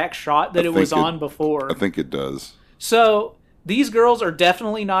exact shot that it was on before. I think it does. So these girls are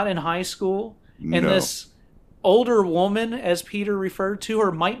definitely not in high school, and this older woman, as Peter referred to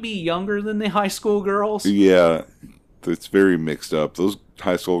her, might be younger than the high school girls. Yeah, it's very mixed up. Those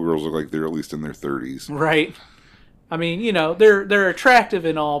high school girls look like they're at least in their 30s. Right. I mean, they're attractive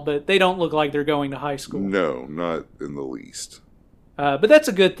and all, but they don't look like they're going to high school. No, not in the least. But that's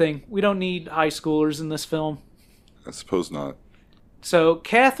a good thing. We don't need high schoolers in this film. I suppose not. So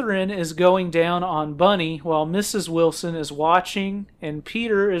Catherine is going down on Bunny while Mrs. Wilson is watching, and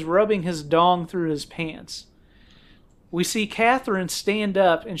Peter is rubbing his dong through his pants. We see Catherine stand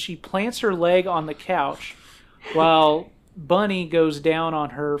up, and she plants her leg on the couch while Bunny goes down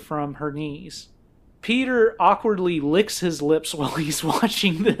on her from her knees. Peter awkwardly licks his lips while he's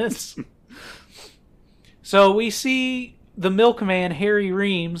watching this. So we see the milkman, Harry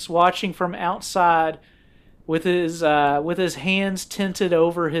Reams, watching from outside with his hands tinted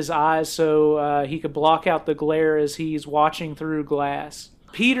over his eyes so he could block out the glare as he's watching through glass.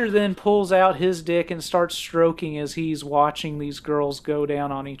 Peter then pulls out his dick and starts stroking as he's watching these girls go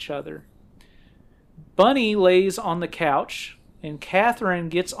down on each other. Bunny lays on the couch, and Catherine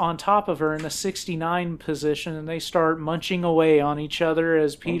gets on top of her in the 69 position, and they start munching away on each other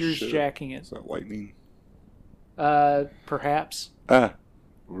as Peter's jacking it. Is that lightning? Perhaps. We're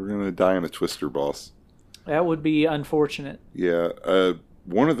going to die in a twister, boss. That would be unfortunate. Yeah,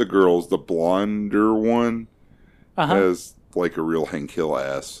 one of the girls, the blonder one, has like a real Hank Hill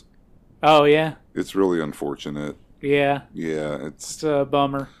ass. Oh, yeah? It's really unfortunate. Yeah. Yeah, It's a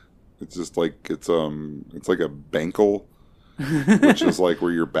bummer. It's just like it's like a bankle, which is like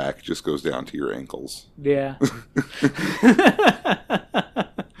where your back just goes down to your ankles. Yeah.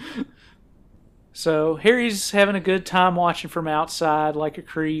 So Harry's having a good time watching from outside like a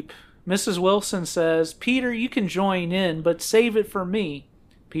creep. Mrs. Wilson says, "Peter, you can join in, but save it for me."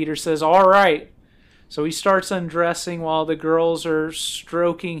 Peter says, "All right." So he starts undressing while the girls are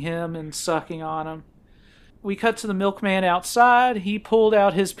stroking him and sucking on him. We cut to the milkman outside. He pulled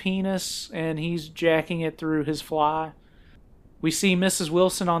out his penis and he's jacking it through his fly. We see Mrs.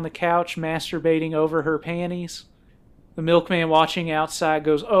 Wilson on the couch masturbating over her panties. The milkman watching outside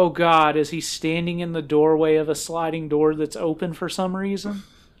goes, "Oh God," as he's standing in the doorway of a sliding door that's open for some reason.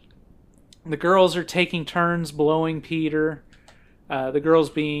 The girls are taking turns blowing Peter. The girls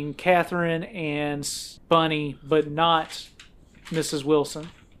being Catherine and Bunny, but not Mrs. Wilson.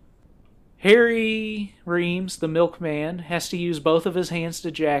 Harry Reams, the milkman, has to use both of his hands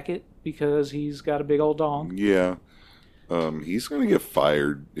to jack it because he's got a big old dong. Yeah. He's going to get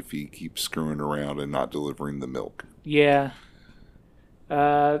fired if he keeps screwing around and not delivering the milk. Yeah.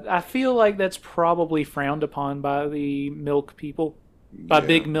 I feel like that's probably frowned upon by the milk people. By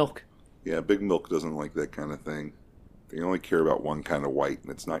Big Milk. Yeah, Big Milk doesn't like that kind of thing. They only care about one kind of white,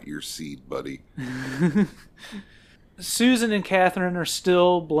 and it's not your seed, buddy. Susan and Catherine are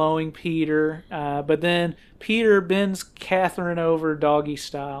still blowing Peter, but then Peter bends Catherine over doggy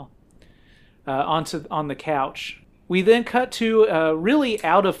style on the couch. We then cut to a really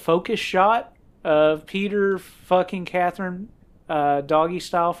out of focus shot of Peter fucking Catherine doggy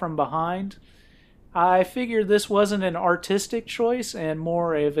style from behind. I figured this wasn't an artistic choice and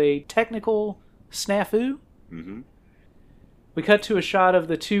more of a technical snafu. Mm-hmm. We cut to a shot of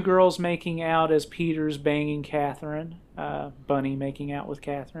the two girls making out as Peter's banging Catherine, Bunny making out with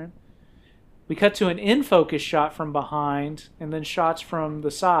Catherine. We cut to an in-focus shot from behind and then shots from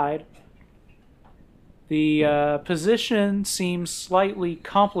the side. The position seems slightly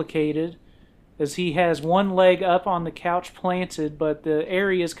complicated as he has one leg up on the couch planted, but the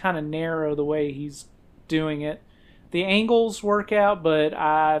area is kind of narrow the way he's doing it. The angles work out, but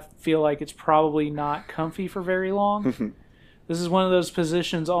I feel like it's probably not comfy for very long. This is one of those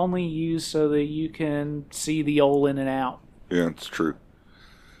positions only used so that you can see the old in and out. Yeah, it's true.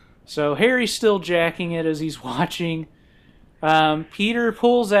 So Harry's still jacking it as he's watching. Peter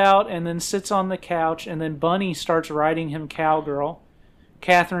pulls out and then sits on the couch, and then Bunny starts riding him cowgirl.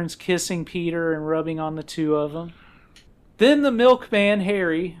 Catherine's kissing Peter and rubbing on the two of them. Then the milkman,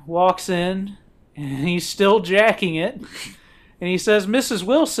 Harry, walks in, and he's still jacking it. And he says, "Mrs.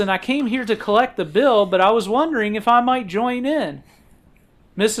 Wilson, I came here to collect the bill, but I was wondering if I might join in."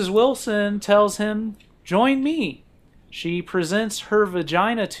 Mrs. Wilson tells him, "Join me." She presents her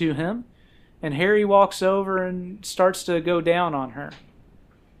vagina to him, and Harry walks over and starts to go down on her.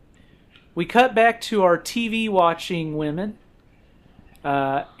 We cut back to our TV watching women.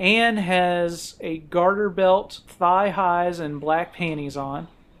 Anne has a garter belt, thigh highs, and black panties on.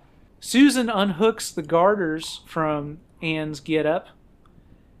 Susan unhooks the garters from Anne's getup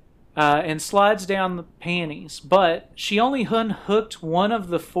and slides down the panties, but she only unhooked one of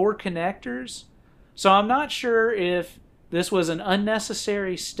the 4 connectors, so I'm not sure if this was an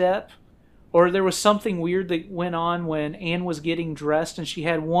unnecessary step or there was something weird that went on when Anne was getting dressed and she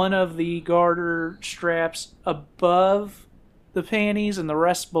had one of the garter straps above the panties and the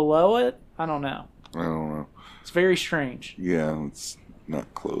rest below it. I don't know. It's very strange. Yeah, it's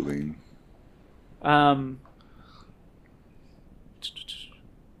not clothing.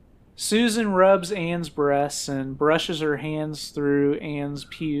 Susan rubs Anne's breasts and brushes her hands through Anne's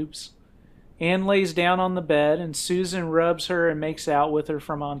pubes. Anne lays down on the bed, and Susan rubs her and makes out with her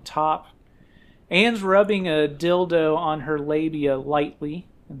from on top. Anne's rubbing a dildo on her labia lightly,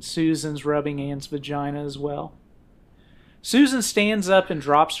 and Susan's rubbing Anne's vagina as well. Susan stands up and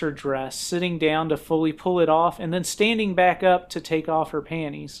drops her dress, sitting down to fully pull it off, and then standing back up to take off her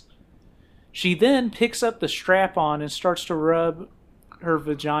panties. She then picks up the strap-on and starts to rub her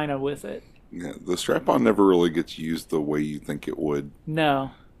vagina with it. Yeah, the strap-on never really gets used the way you think it would.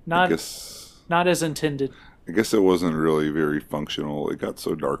 No, not as intended. I guess it wasn't really very functional. It got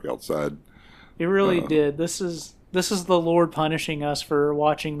so dark outside. It really did. This is the Lord punishing us for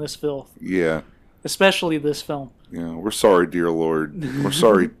watching this filth. Yeah. Especially this film. Yeah, we're sorry, dear Lord. We're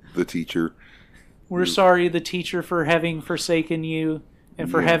sorry, the teacher. We're sorry, the teacher, for having forsaken you and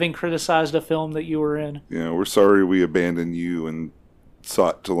for having criticized a film that you were in. Yeah, we're sorry we abandoned you and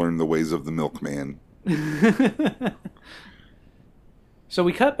sought to learn the ways of the milkman. So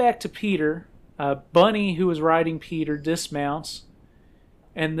we cut back to Peter. Bunny, who was riding Peter, dismounts.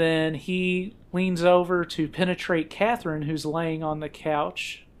 And then he leans over to penetrate Catherine, who's laying on the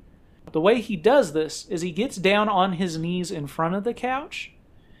couch. The way he does this is he gets down on his knees in front of the couch,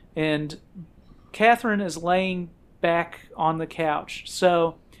 and Catherine is laying back on the couch.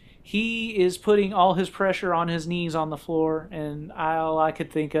 So he is putting all his pressure on his knees on the floor, and all I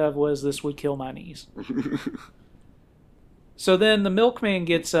could think of was, this would kill my knees. So then the milkman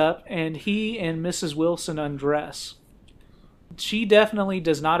gets up, and he and Mrs. Wilson undress. She definitely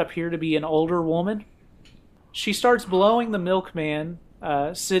does not appear to be an older woman. She starts blowing the milkman,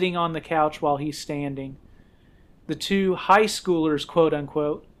 sitting on the couch while he's standing. The two high schoolers, quote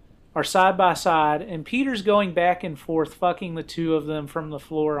unquote, are side by side, and Peter's going back and forth fucking the two of them from the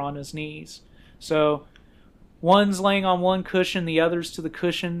floor on his knees. So one's laying on one cushion, the other's to the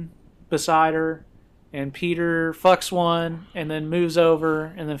cushion beside her, and Peter fucks one and then moves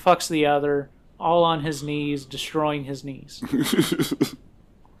over and then fucks the other, all on his knees, destroying his knees.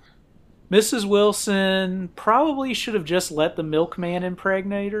 Mrs. Wilson probably should have just let the milkman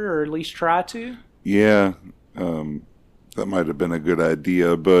impregnate her, or at least try to. Yeah, that might have been a good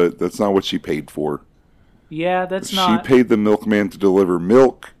idea, but that's not what she paid for. Yeah, that's not. She paid the milkman to deliver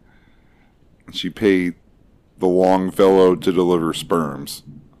milk. She paid the Longfellow to deliver sperms.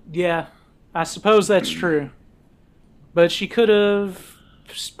 Yeah, I suppose that's true. But she could have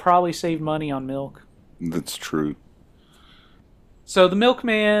probably saved money on milk. That's true. So the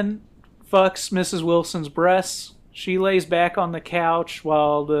milkman fucks Mrs. Wilson's breasts. She lays back on the couch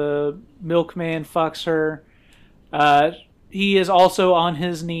while the milkman fucks her. He is also on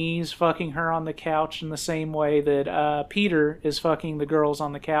his knees fucking her on the couch in the same way that Peter is fucking the girls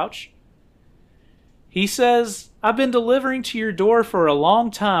on the couch. He says, "I've been delivering to your door for a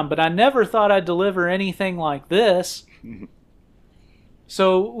long time, but I never thought I'd deliver anything like this."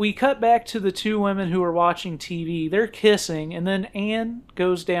 So we cut back to the two women who are watching TV. They're kissing, and then Anne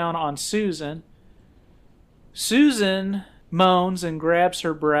goes down on Susan. Susan moans and grabs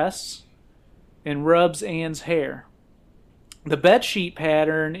her breasts and rubs Anne's hair. The bedsheet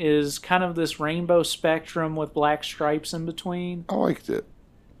pattern is kind of this rainbow spectrum with black stripes in between. I liked it.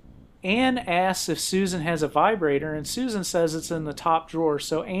 Anne asks if Susan has a vibrator, and Susan says it's in the top drawer,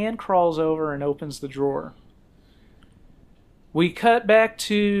 so Anne crawls over and opens the drawer. We cut back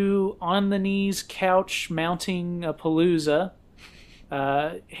to on the knees couch mounting a palooza.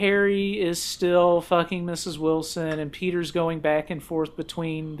 Harry is still fucking Mrs. Wilson, and Peter's going back and forth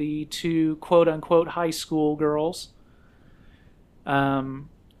between the two quote-unquote high school girls.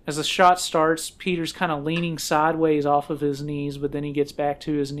 As the shot starts, Peter's kind of leaning sideways off of his knees, but then he gets back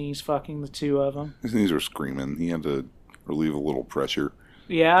to his knees fucking the two of them. His knees are screaming. He had to relieve a little pressure.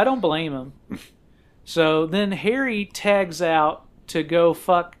 Yeah, I don't blame him. So then Harry tags out to go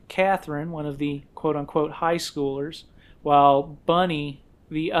fuck Catherine, one of the quote-unquote high schoolers, while Bunny,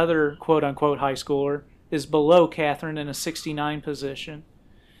 the other quote-unquote high schooler, is below Catherine in a 69 position.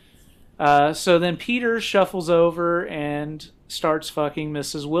 So then Peter shuffles over and starts fucking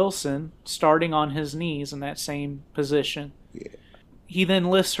Mrs. Wilson, starting on his knees in that same position. Yeah. He then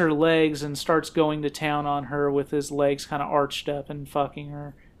lifts her legs and starts going to town on her with his legs kind of arched up and fucking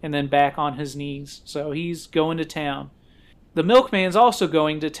her, and then back on his knees. So he's going to town. The milkman's also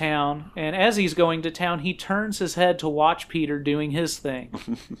going to town, and as he's going to town, he turns his head to watch Peter doing his thing.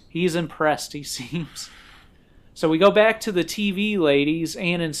 He's impressed, he seems. So we go back to the TV ladies,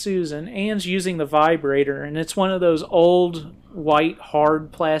 Anne and Susan. Anne's using the vibrator, and it's one of those old, white,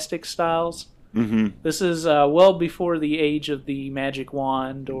 hard plastic styles. Mm-hmm. This is well before the age of the magic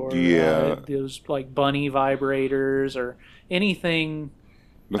wand or those like bunny vibrators or anything.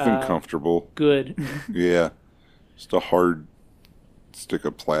 Nothing comfortable. Good. Yeah. Just a hard stick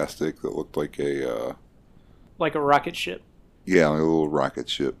of plastic that looked like a... like a rocket ship. Yeah, like a little rocket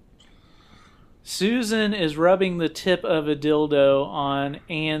ship. Susan is rubbing the tip of a dildo on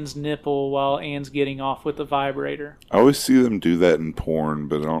Anne's nipple while Anne's getting off with the vibrator. I always see them do that in porn,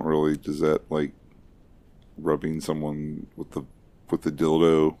 but I don't really... Does that, like, rubbing someone with the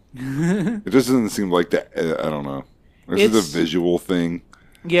dildo? It just doesn't seem like that. I don't know. This is a visual thing.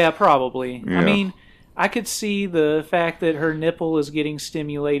 Yeah, probably. Yeah. I mean, I could see the fact that her nipple is getting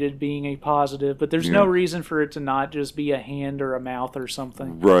stimulated being a positive, but there's no reason for it to not just be a hand or a mouth or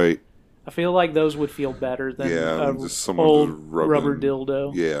something. Right. I feel like those would feel better than just old just rubbing, rubber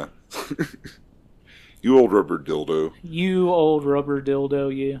dildo. Yeah. You old rubber dildo. You old rubber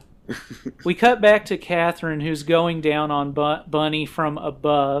dildo, you. We cut back to Catherine, who's going down on Bunny from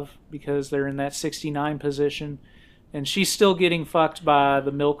above because they're in that 69 position, and she's still getting fucked by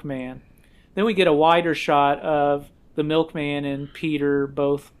the milkman. Then we get a wider shot of the milkman and Peter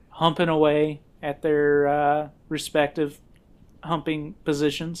both humping away at their respective humping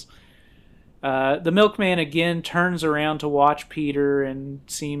positions. The milkman again turns around to watch Peter and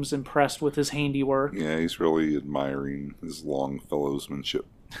seems impressed with his handiwork. Yeah, he's really admiring his Longfellowsmanship.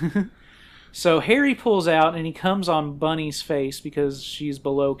 So Harry pulls out and he comes on Bunny's face because she's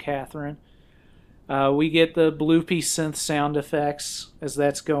below Catherine. We get the bloopy synth sound effects as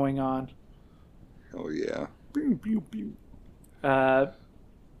that's going on. Oh yeah. Pew, pew, pew.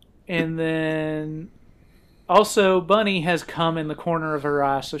 And then also Bunny has cum in the corner of her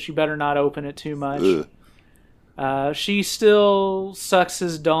eye, so she better not open it too much. She still sucks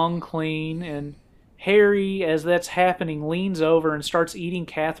his dong clean, and Harry, as that's happening, leans over and starts eating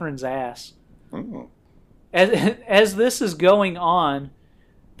Catherine's ass. Oh. As this is going on,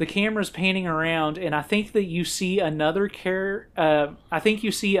 the camera's panning around, and I think that you see another camera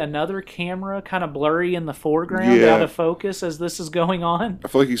kind of blurry in the foreground, out of focus as this is going on. I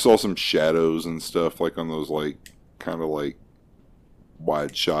feel like you saw some shadows and stuff, like on those kind of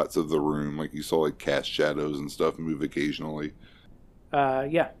wide shots of the room, like you saw like cast shadows and stuff move occasionally.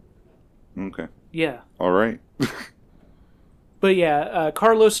 Yeah. Okay. Yeah. All right. But yeah,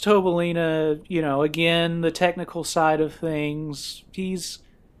 Carlos Tobalina, again, the technical side of things, he's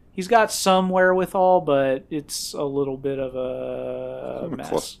got some wherewithal, but it's a little bit of a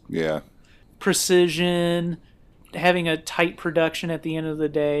mess. Yeah. Precision, having a tight production at the end of the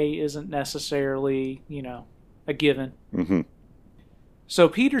day isn't necessarily, a given. Mm-hmm. So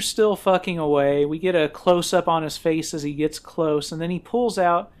Peter's still fucking away. We get a close-up on his face as he gets close, and then he pulls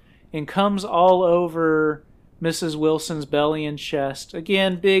out and comes all over Mrs. Wilson's belly and chest.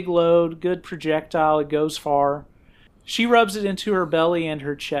 Again, big load, good projectile, it goes far. She rubs it into her belly and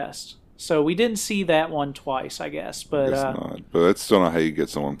her chest. So we didn't see that one twice, I guess. But, I guess not. But that's still not how you get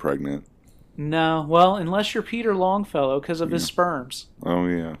someone pregnant. No, well, unless you're Peter Longfellow because of his sperms. Oh,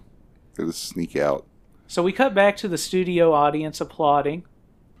 yeah. Gotta sneak out. So we cut back to the studio audience applauding.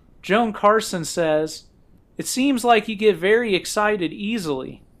 Joan Carson says, "It seems like you get very excited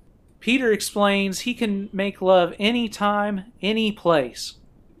easily." Peter explains he can make love anytime, any place.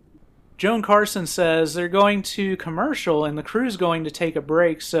 Joan Carson says they're going to commercial and the crew's going to take a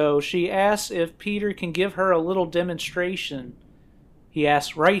break, so she asks if Peter can give her a little demonstration. He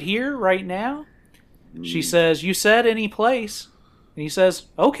asks, "Right here, right now?" She says, "You said any place." And he says,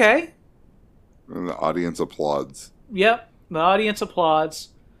 "Okay." And the audience applauds. Yep, the audience applauds.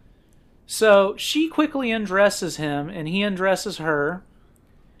 So she quickly undresses him and he undresses her.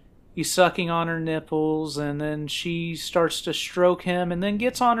 He's sucking on her nipples, and then she starts to stroke him, and then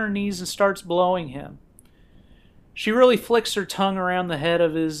gets on her knees and starts blowing him. She really flicks her tongue around the head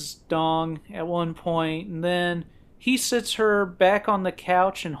of his dong at one point, and then he sits her back on the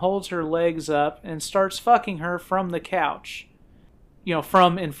couch and holds her legs up and starts fucking her from the couch.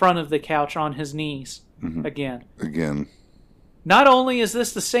 From in front of the couch on his knees. Mm-hmm. Again. Not only is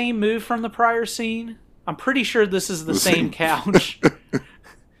this the same move from the prior scene, I'm pretty sure this is the same couch.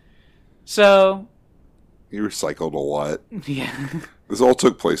 So... He recycled a lot. Yeah. This all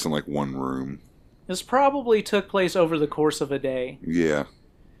took place in one room. This probably took place over the course of a day. Yeah.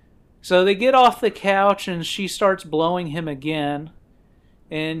 So they get off the couch and she starts blowing him again.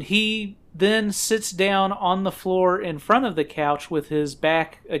 And he then sits down on the floor in front of the couch with his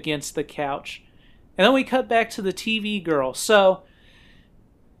back against the couch. And then we cut back to the TV girl. So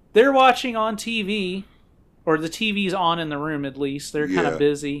they're watching on TV, or the TV's on in the room at least. They're kind of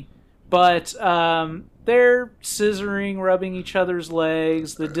busy. But they're scissoring, rubbing each other's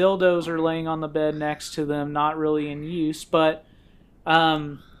legs. The dildos are laying on the bed next to them, not really in use. But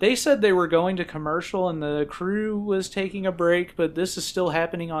they said they were going to commercial and the crew was taking a break, but this is still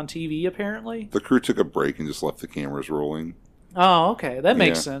happening on TV apparently. The crew took a break and just left the cameras rolling. Oh, okay. That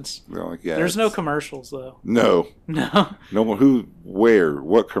makes sense. There's no commercials, though. No. No. No one. Who? Where?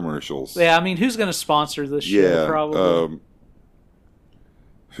 What commercials? Yeah, I mean, who's going to sponsor this show, probably?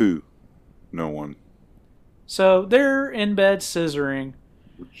 Who? No one. So they're in bed scissoring.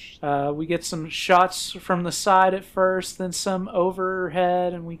 We get some shots from the side at first, then some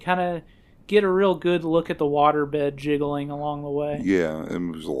overhead, and we kind of get a real good look at the waterbed jiggling along the way. Yeah, it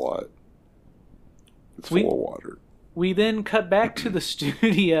moves a lot. It's full of water. We then cut back to the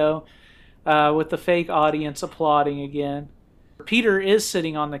studio with the fake audience applauding again. Peter is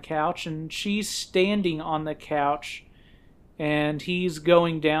sitting on the couch, and she's standing on the couch, and he's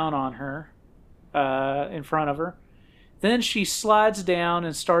going down on her in front of her. Then she slides down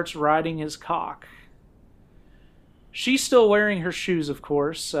and starts riding his cock. She's still wearing her shoes, of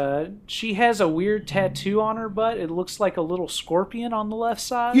course. She has a weird tattoo on her butt. It looks like a little scorpion on the left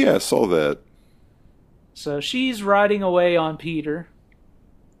side. Yeah, I saw that. So she's riding away on Peter.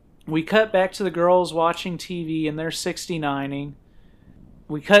 We cut back to the girls watching TV, and they're 69ing.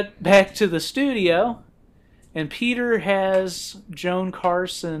 We cut back to the studio, and Peter has Joan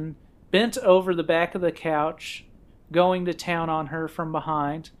Carson bent over the back of the couch, going to town on her from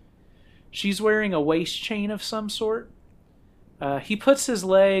behind. She's wearing a waist chain of some sort. He puts his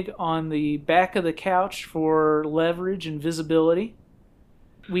leg on the back of the couch for leverage and visibility.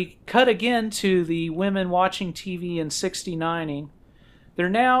 We cut again to the women watching TV and 69ing. They're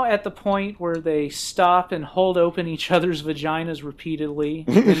now at the point where they stop and hold open each other's vaginas repeatedly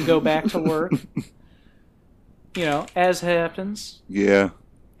and go back to work. You know, as happens. Yeah.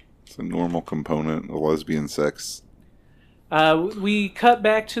 It's a normal component of lesbian sex. We cut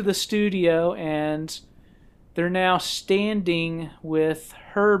back to the studio, and they're now standing with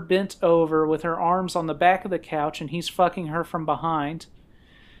her bent over with her arms on the back of the couch, and he's fucking her from behind.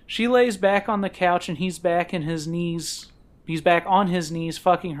 She lays back on the couch, and he's back in his knees. He's back on his knees,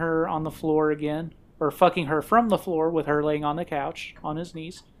 fucking her on the floor again, or fucking her from the floor with her laying on the couch on his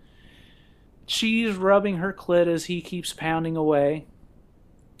knees. She's rubbing her clit as he keeps pounding away.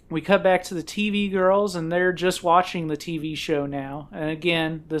 We cut back to the TV girls, and they're just watching the TV show now. And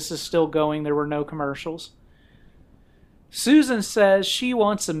again, this is still going. There were no commercials. Susan says she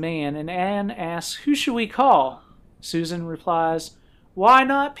wants a man, and Anne asks, who should we call? Susan replies, why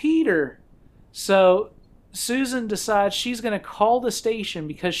not Peter? So Susan decides she's going to call the station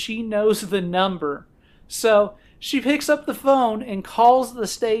because she knows the number. So she picks up the phone and calls the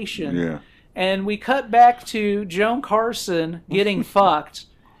station. Yeah. And we cut back to Joan Carson getting fucked.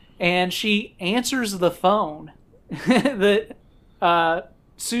 And she answers the phone that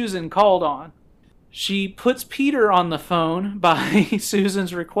Susan called on. She puts Peter on the phone by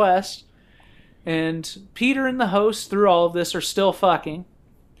Susan's request. And Peter and the host through all of this are still fucking.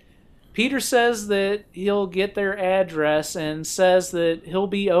 Peter says that he'll get their address and says that he'll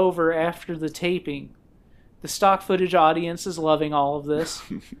be over after the taping. The stock footage audience is loving all of this.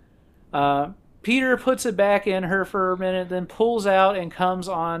 Peter puts it back in her for a minute, then pulls out and comes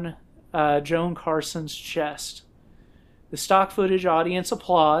on Joan Carson's chest. The stock footage audience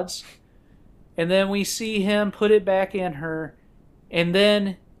applauds, and then we see him put it back in her, and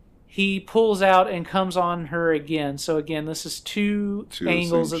then he pulls out and comes on her again. So again, this is two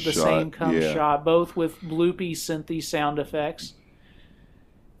angles of the same cum shot, both with bloopy, synthy sound effects.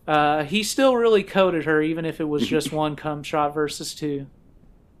 He still really coated her, even if it was just one cum shot versus two.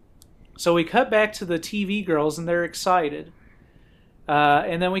 So we cut back to the TV girls, and they're excited.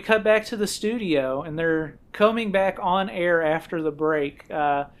 And then we cut back to the studio, and they're coming back on air after the break.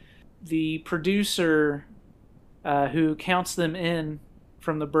 The producer who counts them in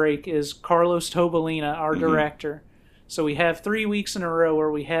from the break is Carlos Tobalina, our director. So we have 3 weeks in a row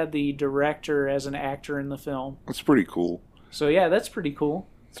where we had the director as an actor in the film. That's pretty cool. So yeah, that's pretty cool.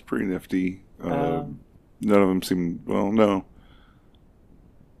 It's pretty nifty. None of them seem... Well, no.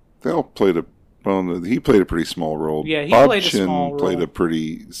 They all played a... Well, he played a pretty small role. Yeah, he Bob played a Chin small role. played a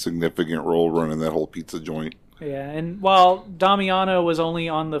pretty significant role running that whole pizza joint. Yeah, and while Damiano was only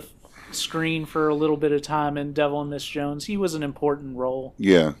on the screen for a little bit of time in Devil and Miss Jones, he was an important role.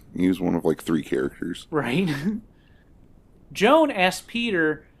 Yeah, he was one of like 3 characters. Right. Joan asks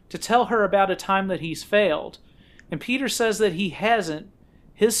Peter to tell her about a time that he's failed, and Peter says that he hasn't.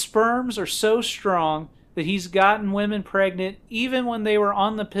 His sperms are so strong that he's gotten women pregnant even when they were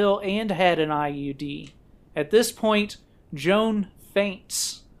on the pill and had an IUD. At this point, Joan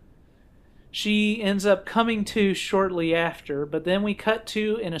faints. She ends up coming to shortly after, but then we cut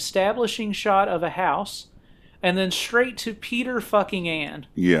to an establishing shot of a house, and then straight to Peter fucking Anne.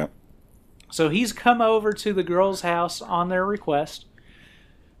 Yeah. So he's come over to the girl's house on their request.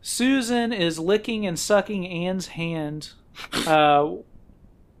 Susan is licking and sucking Anne's hand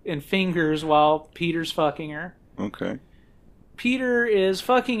and fingers while Peter's fucking her. Okay. Peter is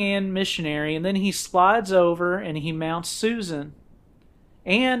fucking Anne missionary, and then he slides over and he mounts Susan.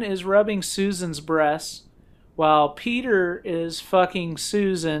 Anne is rubbing Susan's breasts while Peter is fucking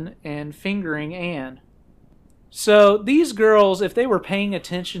Susan and fingering Anne. So these girls, if they were paying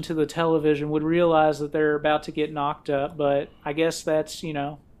attention to the television, would realize that they're about to get knocked up, but I guess that's,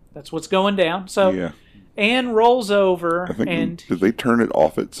 that's what's going down. So yeah. Anne rolls over, and... Did they turn it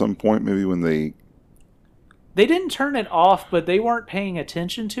off at some point, maybe when they... They didn't turn it off, but they weren't paying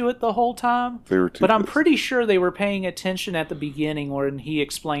attention to it the whole time. But I'm pretty sure they were paying attention at the beginning when he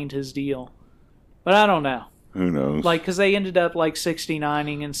explained his deal. But I don't know. Who knows? Because they ended up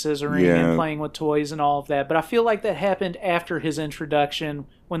 69ing and scissoring and playing with toys and all of that. But I feel like that happened after his introduction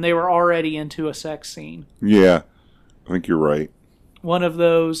when they were already into a sex scene. Yeah, I think you're right. One of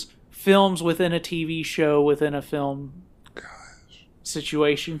those films within a TV show within a film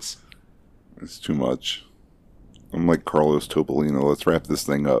situations. It's too much. I'm like Carlos Tobalina. Let's wrap this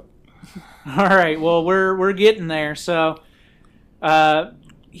thing up. All right. Well, we're getting there. So,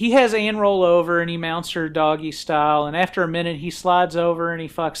 he has Anne roll over and he mounts her doggy style. And after a minute, he slides over and he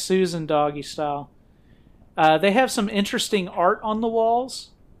fucks Susan doggy style. They have some interesting art on the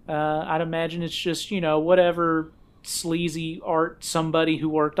walls. I'd imagine it's just, whatever sleazy art somebody who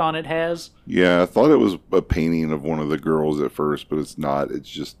worked on it has. Yeah, I thought it was a painting of one of the girls at first, but it's not. It's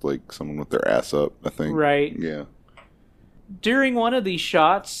just like someone with their ass up, I think. Right. Yeah. During one of these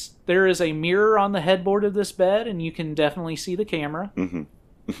shots, there is a mirror on the headboard of this bed, and you can definitely see the camera. Mm-hmm.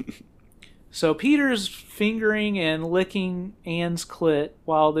 So Peter's fingering and licking Anne's clit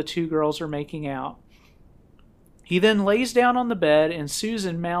while the two girls are making out. He then lays down on the bed, and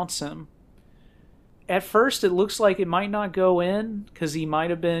Susan mounts him. At first, it looks like it might not go in, because he might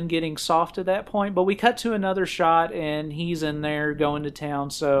have been getting soft at that point, but we cut to another shot, and he's in there going to town,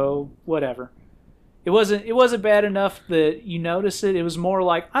 so whatever. It wasn't bad enough that you notice it. It was more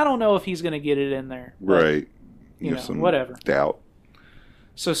like, I don't know if he's going to get it in there. Right. You know, some whatever. Doubt.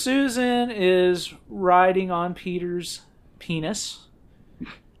 So Susan is riding on Peter's penis.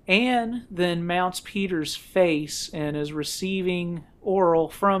 Anne then mounts Peter's face and is receiving oral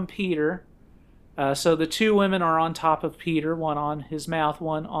from Peter. So the two women are on top of Peter, one on his mouth,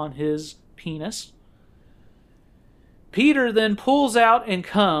 one on his penis. Peter then pulls out and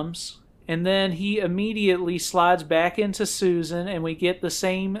comes, and then he immediately slides back into Susan, and we get the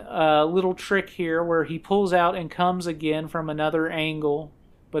same little trick here where he pulls out and comes again from another angle,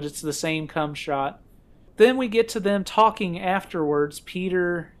 but it's the same cum shot. Then we get to them talking afterwards,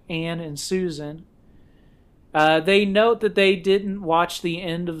 Peter, Anne, and Susan. They note that they didn't watch the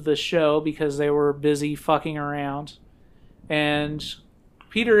end of the show because they were busy fucking around. And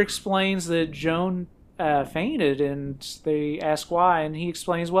Peter explains that Joan fainted, and they ask why, and he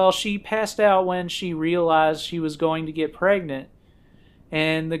explains, well, she passed out when she realized she was going to get pregnant.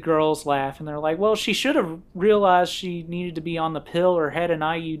 And the girls laugh, and they're like, well, she should have realized she needed to be on the pill or had an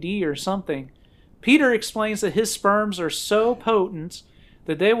IUD or something. Peter explains that his sperms are so potent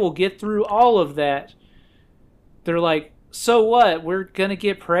that they will get through all of that. They're like, so what? We're going to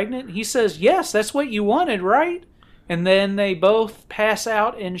get pregnant? He says, yes, that's what you wanted, right? And then they both pass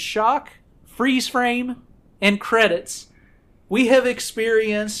out in shock, freeze frame, and credits. We have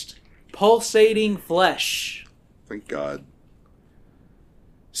experienced pulsating flesh. Thank God.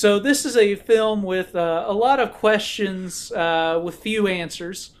 So this is a film with a lot of questions with few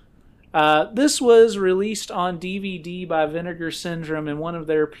answers. This was released on DVD by Vinegar Syndrome in one of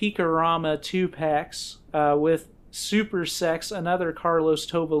their Peakorama 2-packs with Super Sex, another Carlos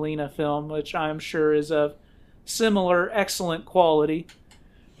Tobalina film, which I'm sure is of similar excellent quality.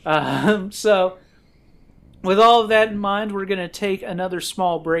 So, with all of that in mind, we're going to take another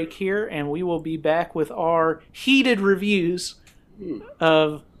small break here, and we will be back with our heated reviews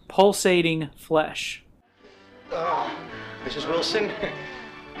of Pulsating Flesh. Mrs. Wilson,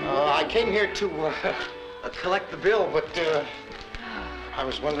 I came here to collect the bill, but I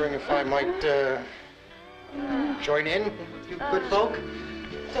was wondering if I might join in, you good folk?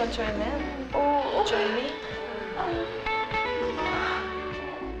 Don't join them. Oh. Join me.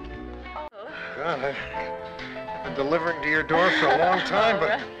 God, I've been delivering to your door for a long time,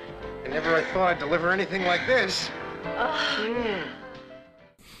 but I never thought I'd deliver anything like this. I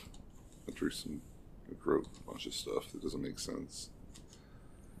wrote a bunch of stuff that doesn't make sense.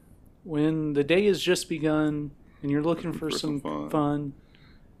 When the day has just begun and you're looking for some fun,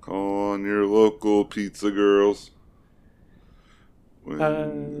 call on your local pizza girls.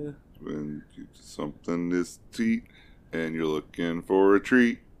 When something is to eat and you're looking for a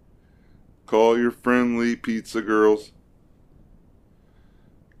treat, call your friendly pizza girls.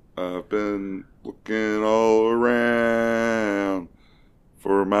 I've been looking all around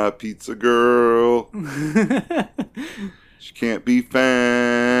for my pizza girl. She can't be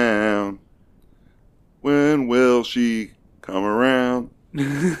found. When will she come around?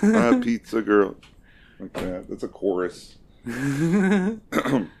 My pizza girl. Like that. That's a chorus.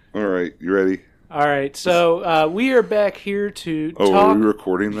 All right, you ready? All right, so we are back here to talk. Oh, are we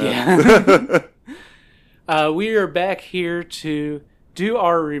recording that? Yeah. We are back here to do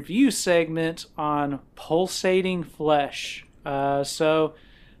our review segment on Pulsating Flesh. So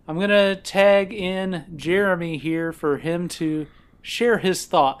I'm going to tag in Jeremy here for him to share his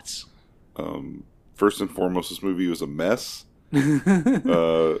thoughts. First and foremost, this movie was a mess.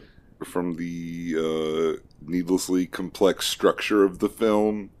 From the needlessly complex structure of the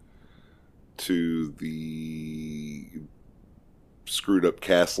film to the screwed up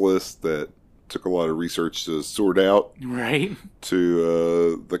cast list that took a lot of research to sort out. Right.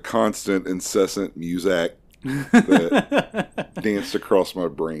 To the constant, incessant muzak that danced across my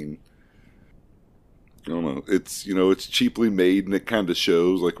brain. I don't know. It's cheaply made, and it kind of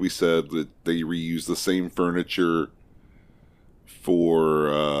shows, like we said, that they reuse the same furniture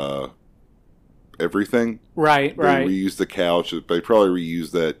for everything. Right. They reuse the couch. They probably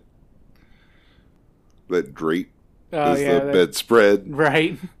reuse that drape as the bedspread.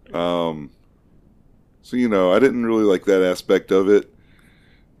 Right. So I didn't really like that aspect of it.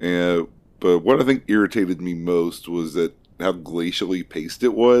 But what I think irritated me most was that how glacially paced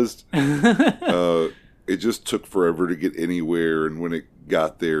it was. It just took forever to get anywhere, and when it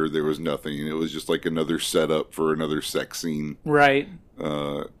got there, there was nothing. It was just like another setup for another sex scene. Right.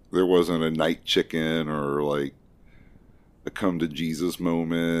 There wasn't a night chicken or like a come to Jesus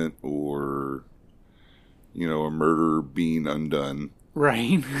moment or a murder being undone.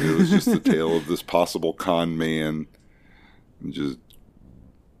 Right. It was just the tale of this possible con man and just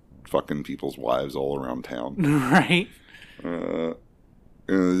fucking people's wives all around town. Right.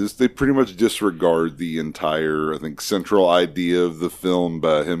 They pretty much disregard the entire, I think, central idea of the film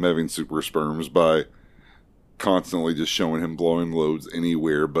by him having super sperms by constantly just showing him blowing loads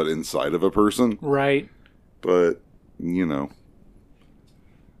anywhere but inside of a person. Right. But,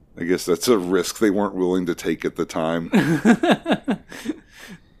 I guess that's a risk they weren't willing to take at the time.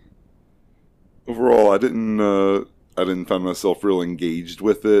 Overall, I didn't find myself real engaged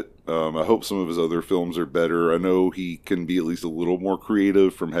with it. I hope some of his other films are better. I know he can be at least a little more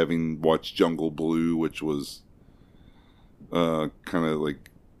creative from having watched Jungle Blue, which was kind of like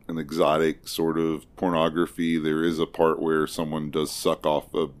an exotic sort of pornography. There is a part where someone does suck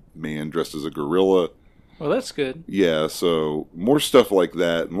off a man dressed as a gorilla. Well, that's good. Yeah, so more stuff like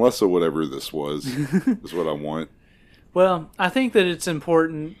that, and less of whatever this was, is what I want. Well, I think that it's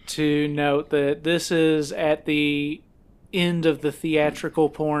important to note that this is at the end of the theatrical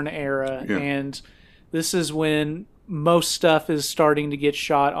porn era, and this is when most stuff is starting to get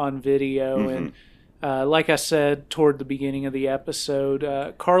shot on video. And like I said toward the beginning of the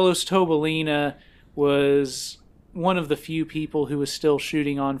episode, Carlos Tobalina was one of the few people who was still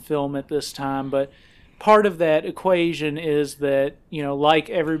shooting on film at this time, but part of that equation is that, like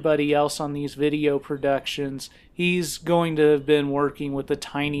everybody else on these video productions, he's going to have been working with a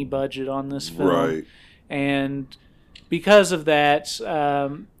tiny budget on this film. Right. And because of that,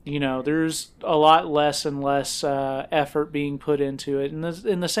 there's a lot less and less effort being put into it.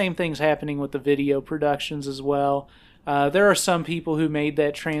 And the same thing's happening with the video productions as well. There are some people who made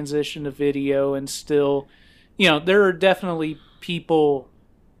that transition to video and still, there are definitely people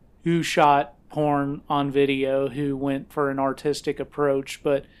who shot porn on video who went for an artistic approach,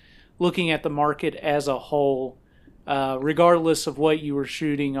 but looking at the market as a whole, regardless of what you were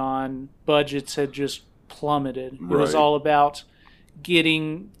shooting on, budgets had just plummeted. It was all about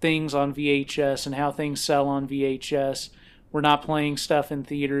getting things on VHS and how things sell on VHS. We're not playing stuff in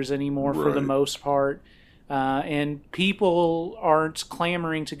theaters anymore for the most part. And people aren't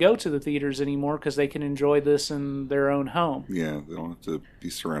clamoring to go to the theaters anymore because they can enjoy this in their own home. Yeah, they don't have to be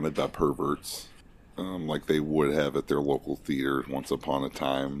surrounded by perverts like they would have at their local theaters once upon a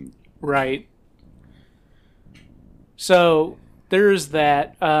time. Right. So there's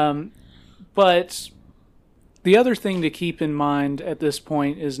that. But the other thing to keep in mind at this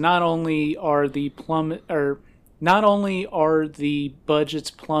point is not only are the budgets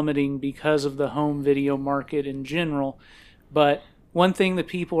plummeting because of the home video market in general, but one thing that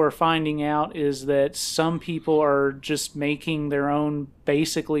people are finding out is that some people are just making their own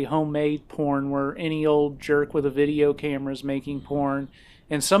basically homemade porn where any old jerk with a video camera is making porn.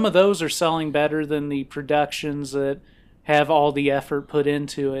 And some of those are selling better than the productions that have all the effort put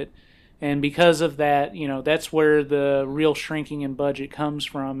into it. And because of that, that's where the real shrinking in budget comes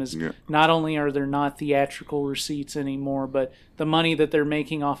from, is not only are there not theatrical receipts anymore, but the money that they're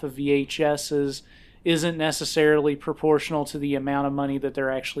making off of VHSs isn't necessarily proportional to the amount of money that they're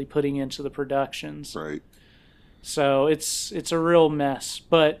actually putting into the productions. Right. So it's a real mess.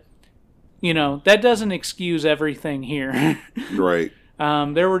 But, that doesn't excuse everything here. Right.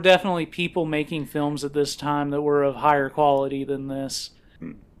 There were definitely people making films at this time that were of higher quality than this.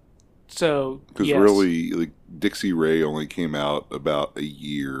 So, because really, like, Dixie Ray only came out about a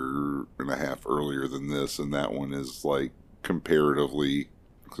year and a half earlier than this, and that one is like comparatively,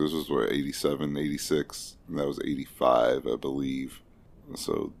 because this was 87, 86, and that was 85, I believe.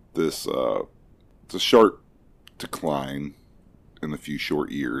 So this it's a sharp decline in a few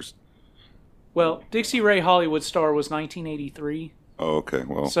short years. Well, Dixie Ray Hollywood Star was 1983. Oh, okay.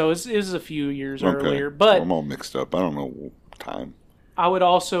 Well, so it was a few years earlier, but well, I'm all mixed up. I don't know time. I would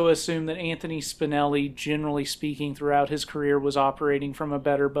also assume that Anthony Spinelli, generally speaking, throughout his career was operating from a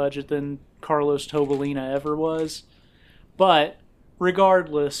better budget than Carlos Tobalina ever was. But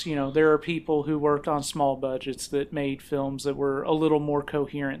regardless, there are people who worked on small budgets that made films that were a little more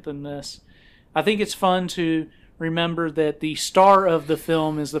coherent than this. I think it's fun to remember that the star of the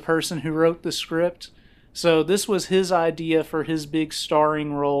film is the person who wrote the script. So this was his idea for his big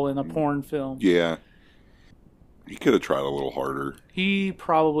starring role in a porn film. Yeah. He could have tried a little harder. He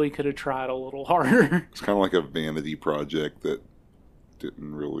probably could have tried a little harder. It's kind of like a vanity project that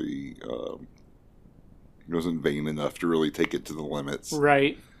didn't really... he wasn't vain enough to really take it to the limits.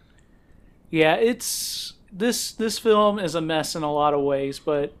 Right. Yeah, it's... This film is a mess in a lot of ways,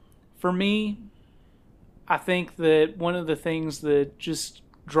 but for me, I think that one of the things that just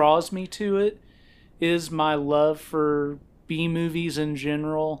draws me to it is my love for B-movies in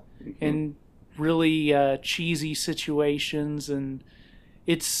general and really cheesy situations, and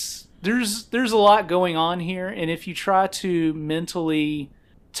there's a lot going on here, and if you try to mentally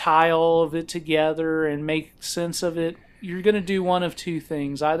tie all of it together and make sense of it, you're going to do one of two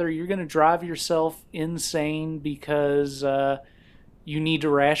things. Either you're going to drive yourself insane because you need to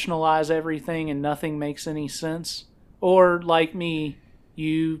rationalize everything and nothing makes any sense, or like me,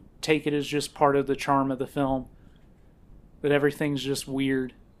 you take it as just part of the charm of the film, that everything's just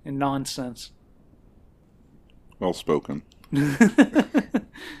weird and nonsense. Well spoken.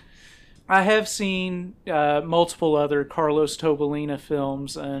 I have seen multiple other Carlos Tobalina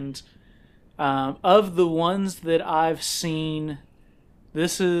films, and of the ones that I've seen,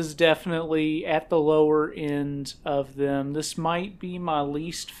 this is definitely at the lower end of them. This might be my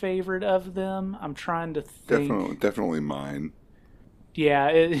least favorite of them. I'm trying to think. Definitely mine.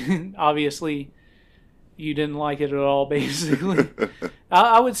 Yeah, obviously you didn't like it at all, basically.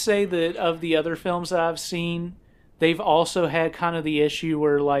 I would say that of the other films that I've seen, they've also had kind of the issue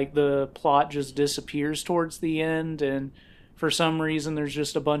where like the plot just disappears towards the end, and for some reason there's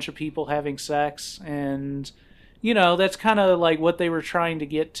just a bunch of people having sex, and that's kind of like what they were trying to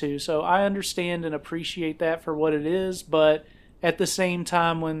get to. So I understand and appreciate that for what it is, but at the same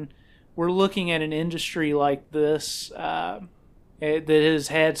time, when we're looking at an industry like this that has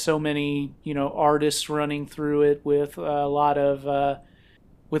had so many artists running through it with a lot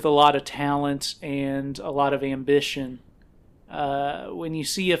of talent and a lot of ambition, when you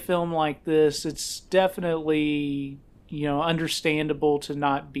see a film like this, it's definitely understandable to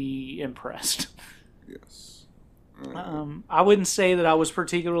not be impressed. Yes. I wouldn't say that I was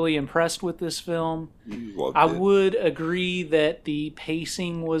particularly impressed with this film. I would agree that the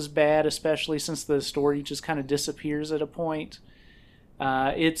pacing was bad, especially since the story just kind of disappears at a point.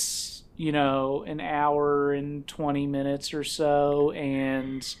 It's an hour and 20 minutes or so,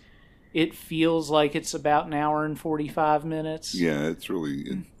 and it feels like it's about an hour and 45 minutes. Yeah, it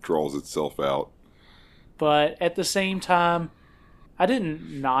draws itself out. But at the same time, I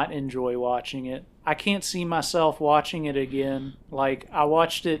didn't not enjoy watching it. I can't see myself watching it again. Like, I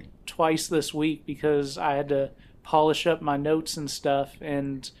watched it twice this week because I had to polish up my notes and stuff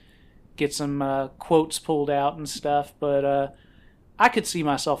and get some quotes pulled out and stuff, but I could see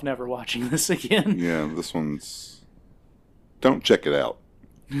myself never watching this again. Yeah, this one's... Don't check it out.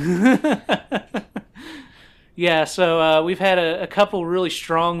 Yeah, so we've had a couple really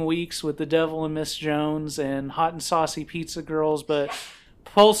strong weeks with The Devil and Miss Jones and Hot and Saucy Pizza Girls, but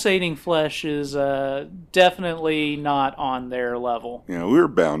Pulsating Flesh is definitely not on their level. Yeah, we were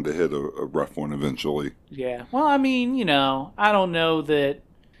bound to hit a rough one eventually. Yeah, well, I mean, I don't know that...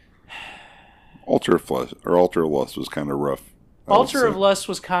 Altar of Lust was kind of rough. Altar of Lust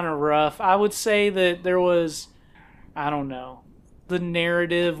was kind of rough. I would say that there was, I don't know, the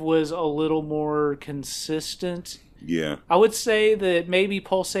narrative was a little more consistent. Yeah. I would say that maybe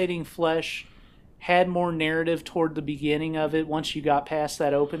Pulsating Flesh had more narrative toward the beginning of it once you got past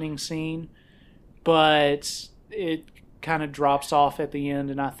that opening scene, but it kind of drops off at the end,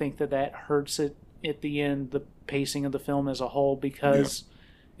 and I think that hurts it at the end, the pacing of the film as a whole, because... Yeah.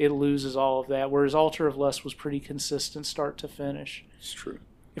 It loses all of that, whereas Altar of Lust was pretty consistent start to finish. It's true.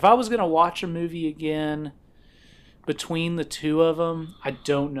 If I was going to watch a movie again between the two of them, I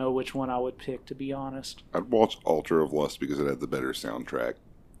don't know which one I would pick, to be honest. I'd watch Altar of Lust because it had the better soundtrack.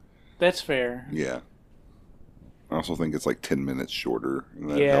 That's fair. Yeah. I also think it's like 10 minutes shorter, and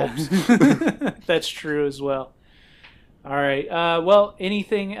that helps. That's true as well. All right. Well,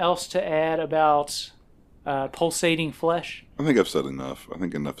 anything else to add about Pulsating Flesh? I think I've said enough. I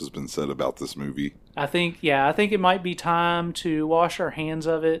think enough has been said about this movie. I think it might be time to wash our hands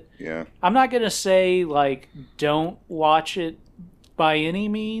of it. Yeah. I'm not going to say, don't watch it by any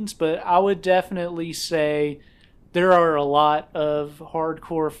means, but I would definitely say there are a lot of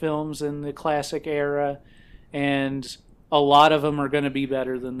hardcore films in the classic era, and a lot of them are going to be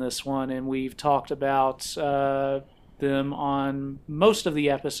better than this one, and we've talked about them on most of the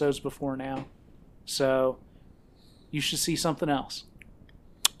episodes before now. So you should see something else.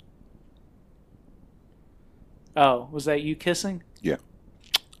 Oh, was that you kissing? Yeah.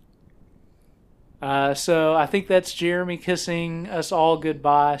 So I think that's Jeremy kissing us all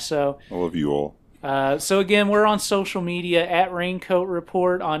goodbye. So I love you all. So again, we're on social media at Raincoat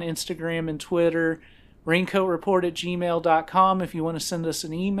Report on Instagram and Twitter. raincoatreport@gmail.com if you want to send us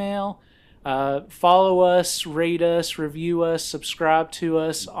an email. Follow us, rate us, review us, subscribe to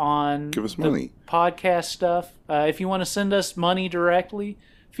us on Give us money. Podcast stuff. If you want to send us money directly,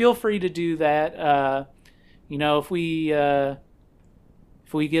 feel free to do that. If we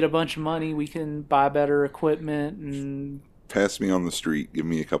get a bunch of money, we can buy better equipment and Pass me on the street. Give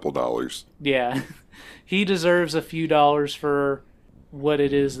me a couple dollars. yeah, he deserves a few dollars for what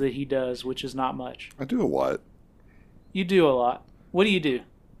it is that he does, which is not much. I do a lot. You do a lot. What do you do?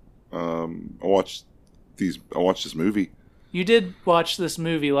 I watched this movie. You did watch this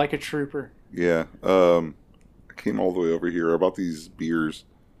movie like a trooper. Yeah. I came all the way over here. I bought these beers.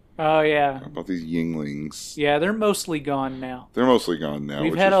 Oh, yeah. I bought these Yinglings. Yeah, they're mostly gone now. They're mostly gone now.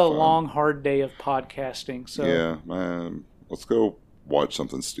 We've had a long, hard day of podcasting. So yeah, man. Let's go watch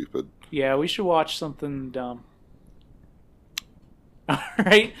something stupid. Yeah, we should watch something dumb. All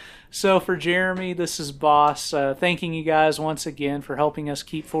right. So for Jeremy, this is Boss. Thanking you guys once again for helping us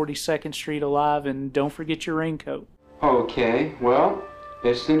keep 42nd Street alive, and don't forget your raincoat. Okay, well,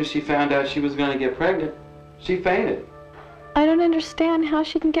 as soon as she found out she was going to get pregnant, she fainted. I don't understand how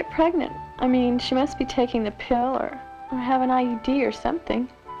she can get pregnant. I mean, she must be taking the pill or have an IUD or something.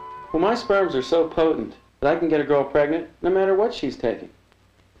 Well, my sperms are so potent that I can get a girl pregnant no matter what she's taking.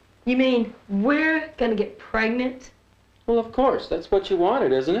 You mean we're gonna get pregnant? Well, of course, that's what you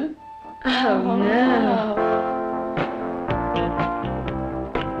wanted, isn't it? Oh, no.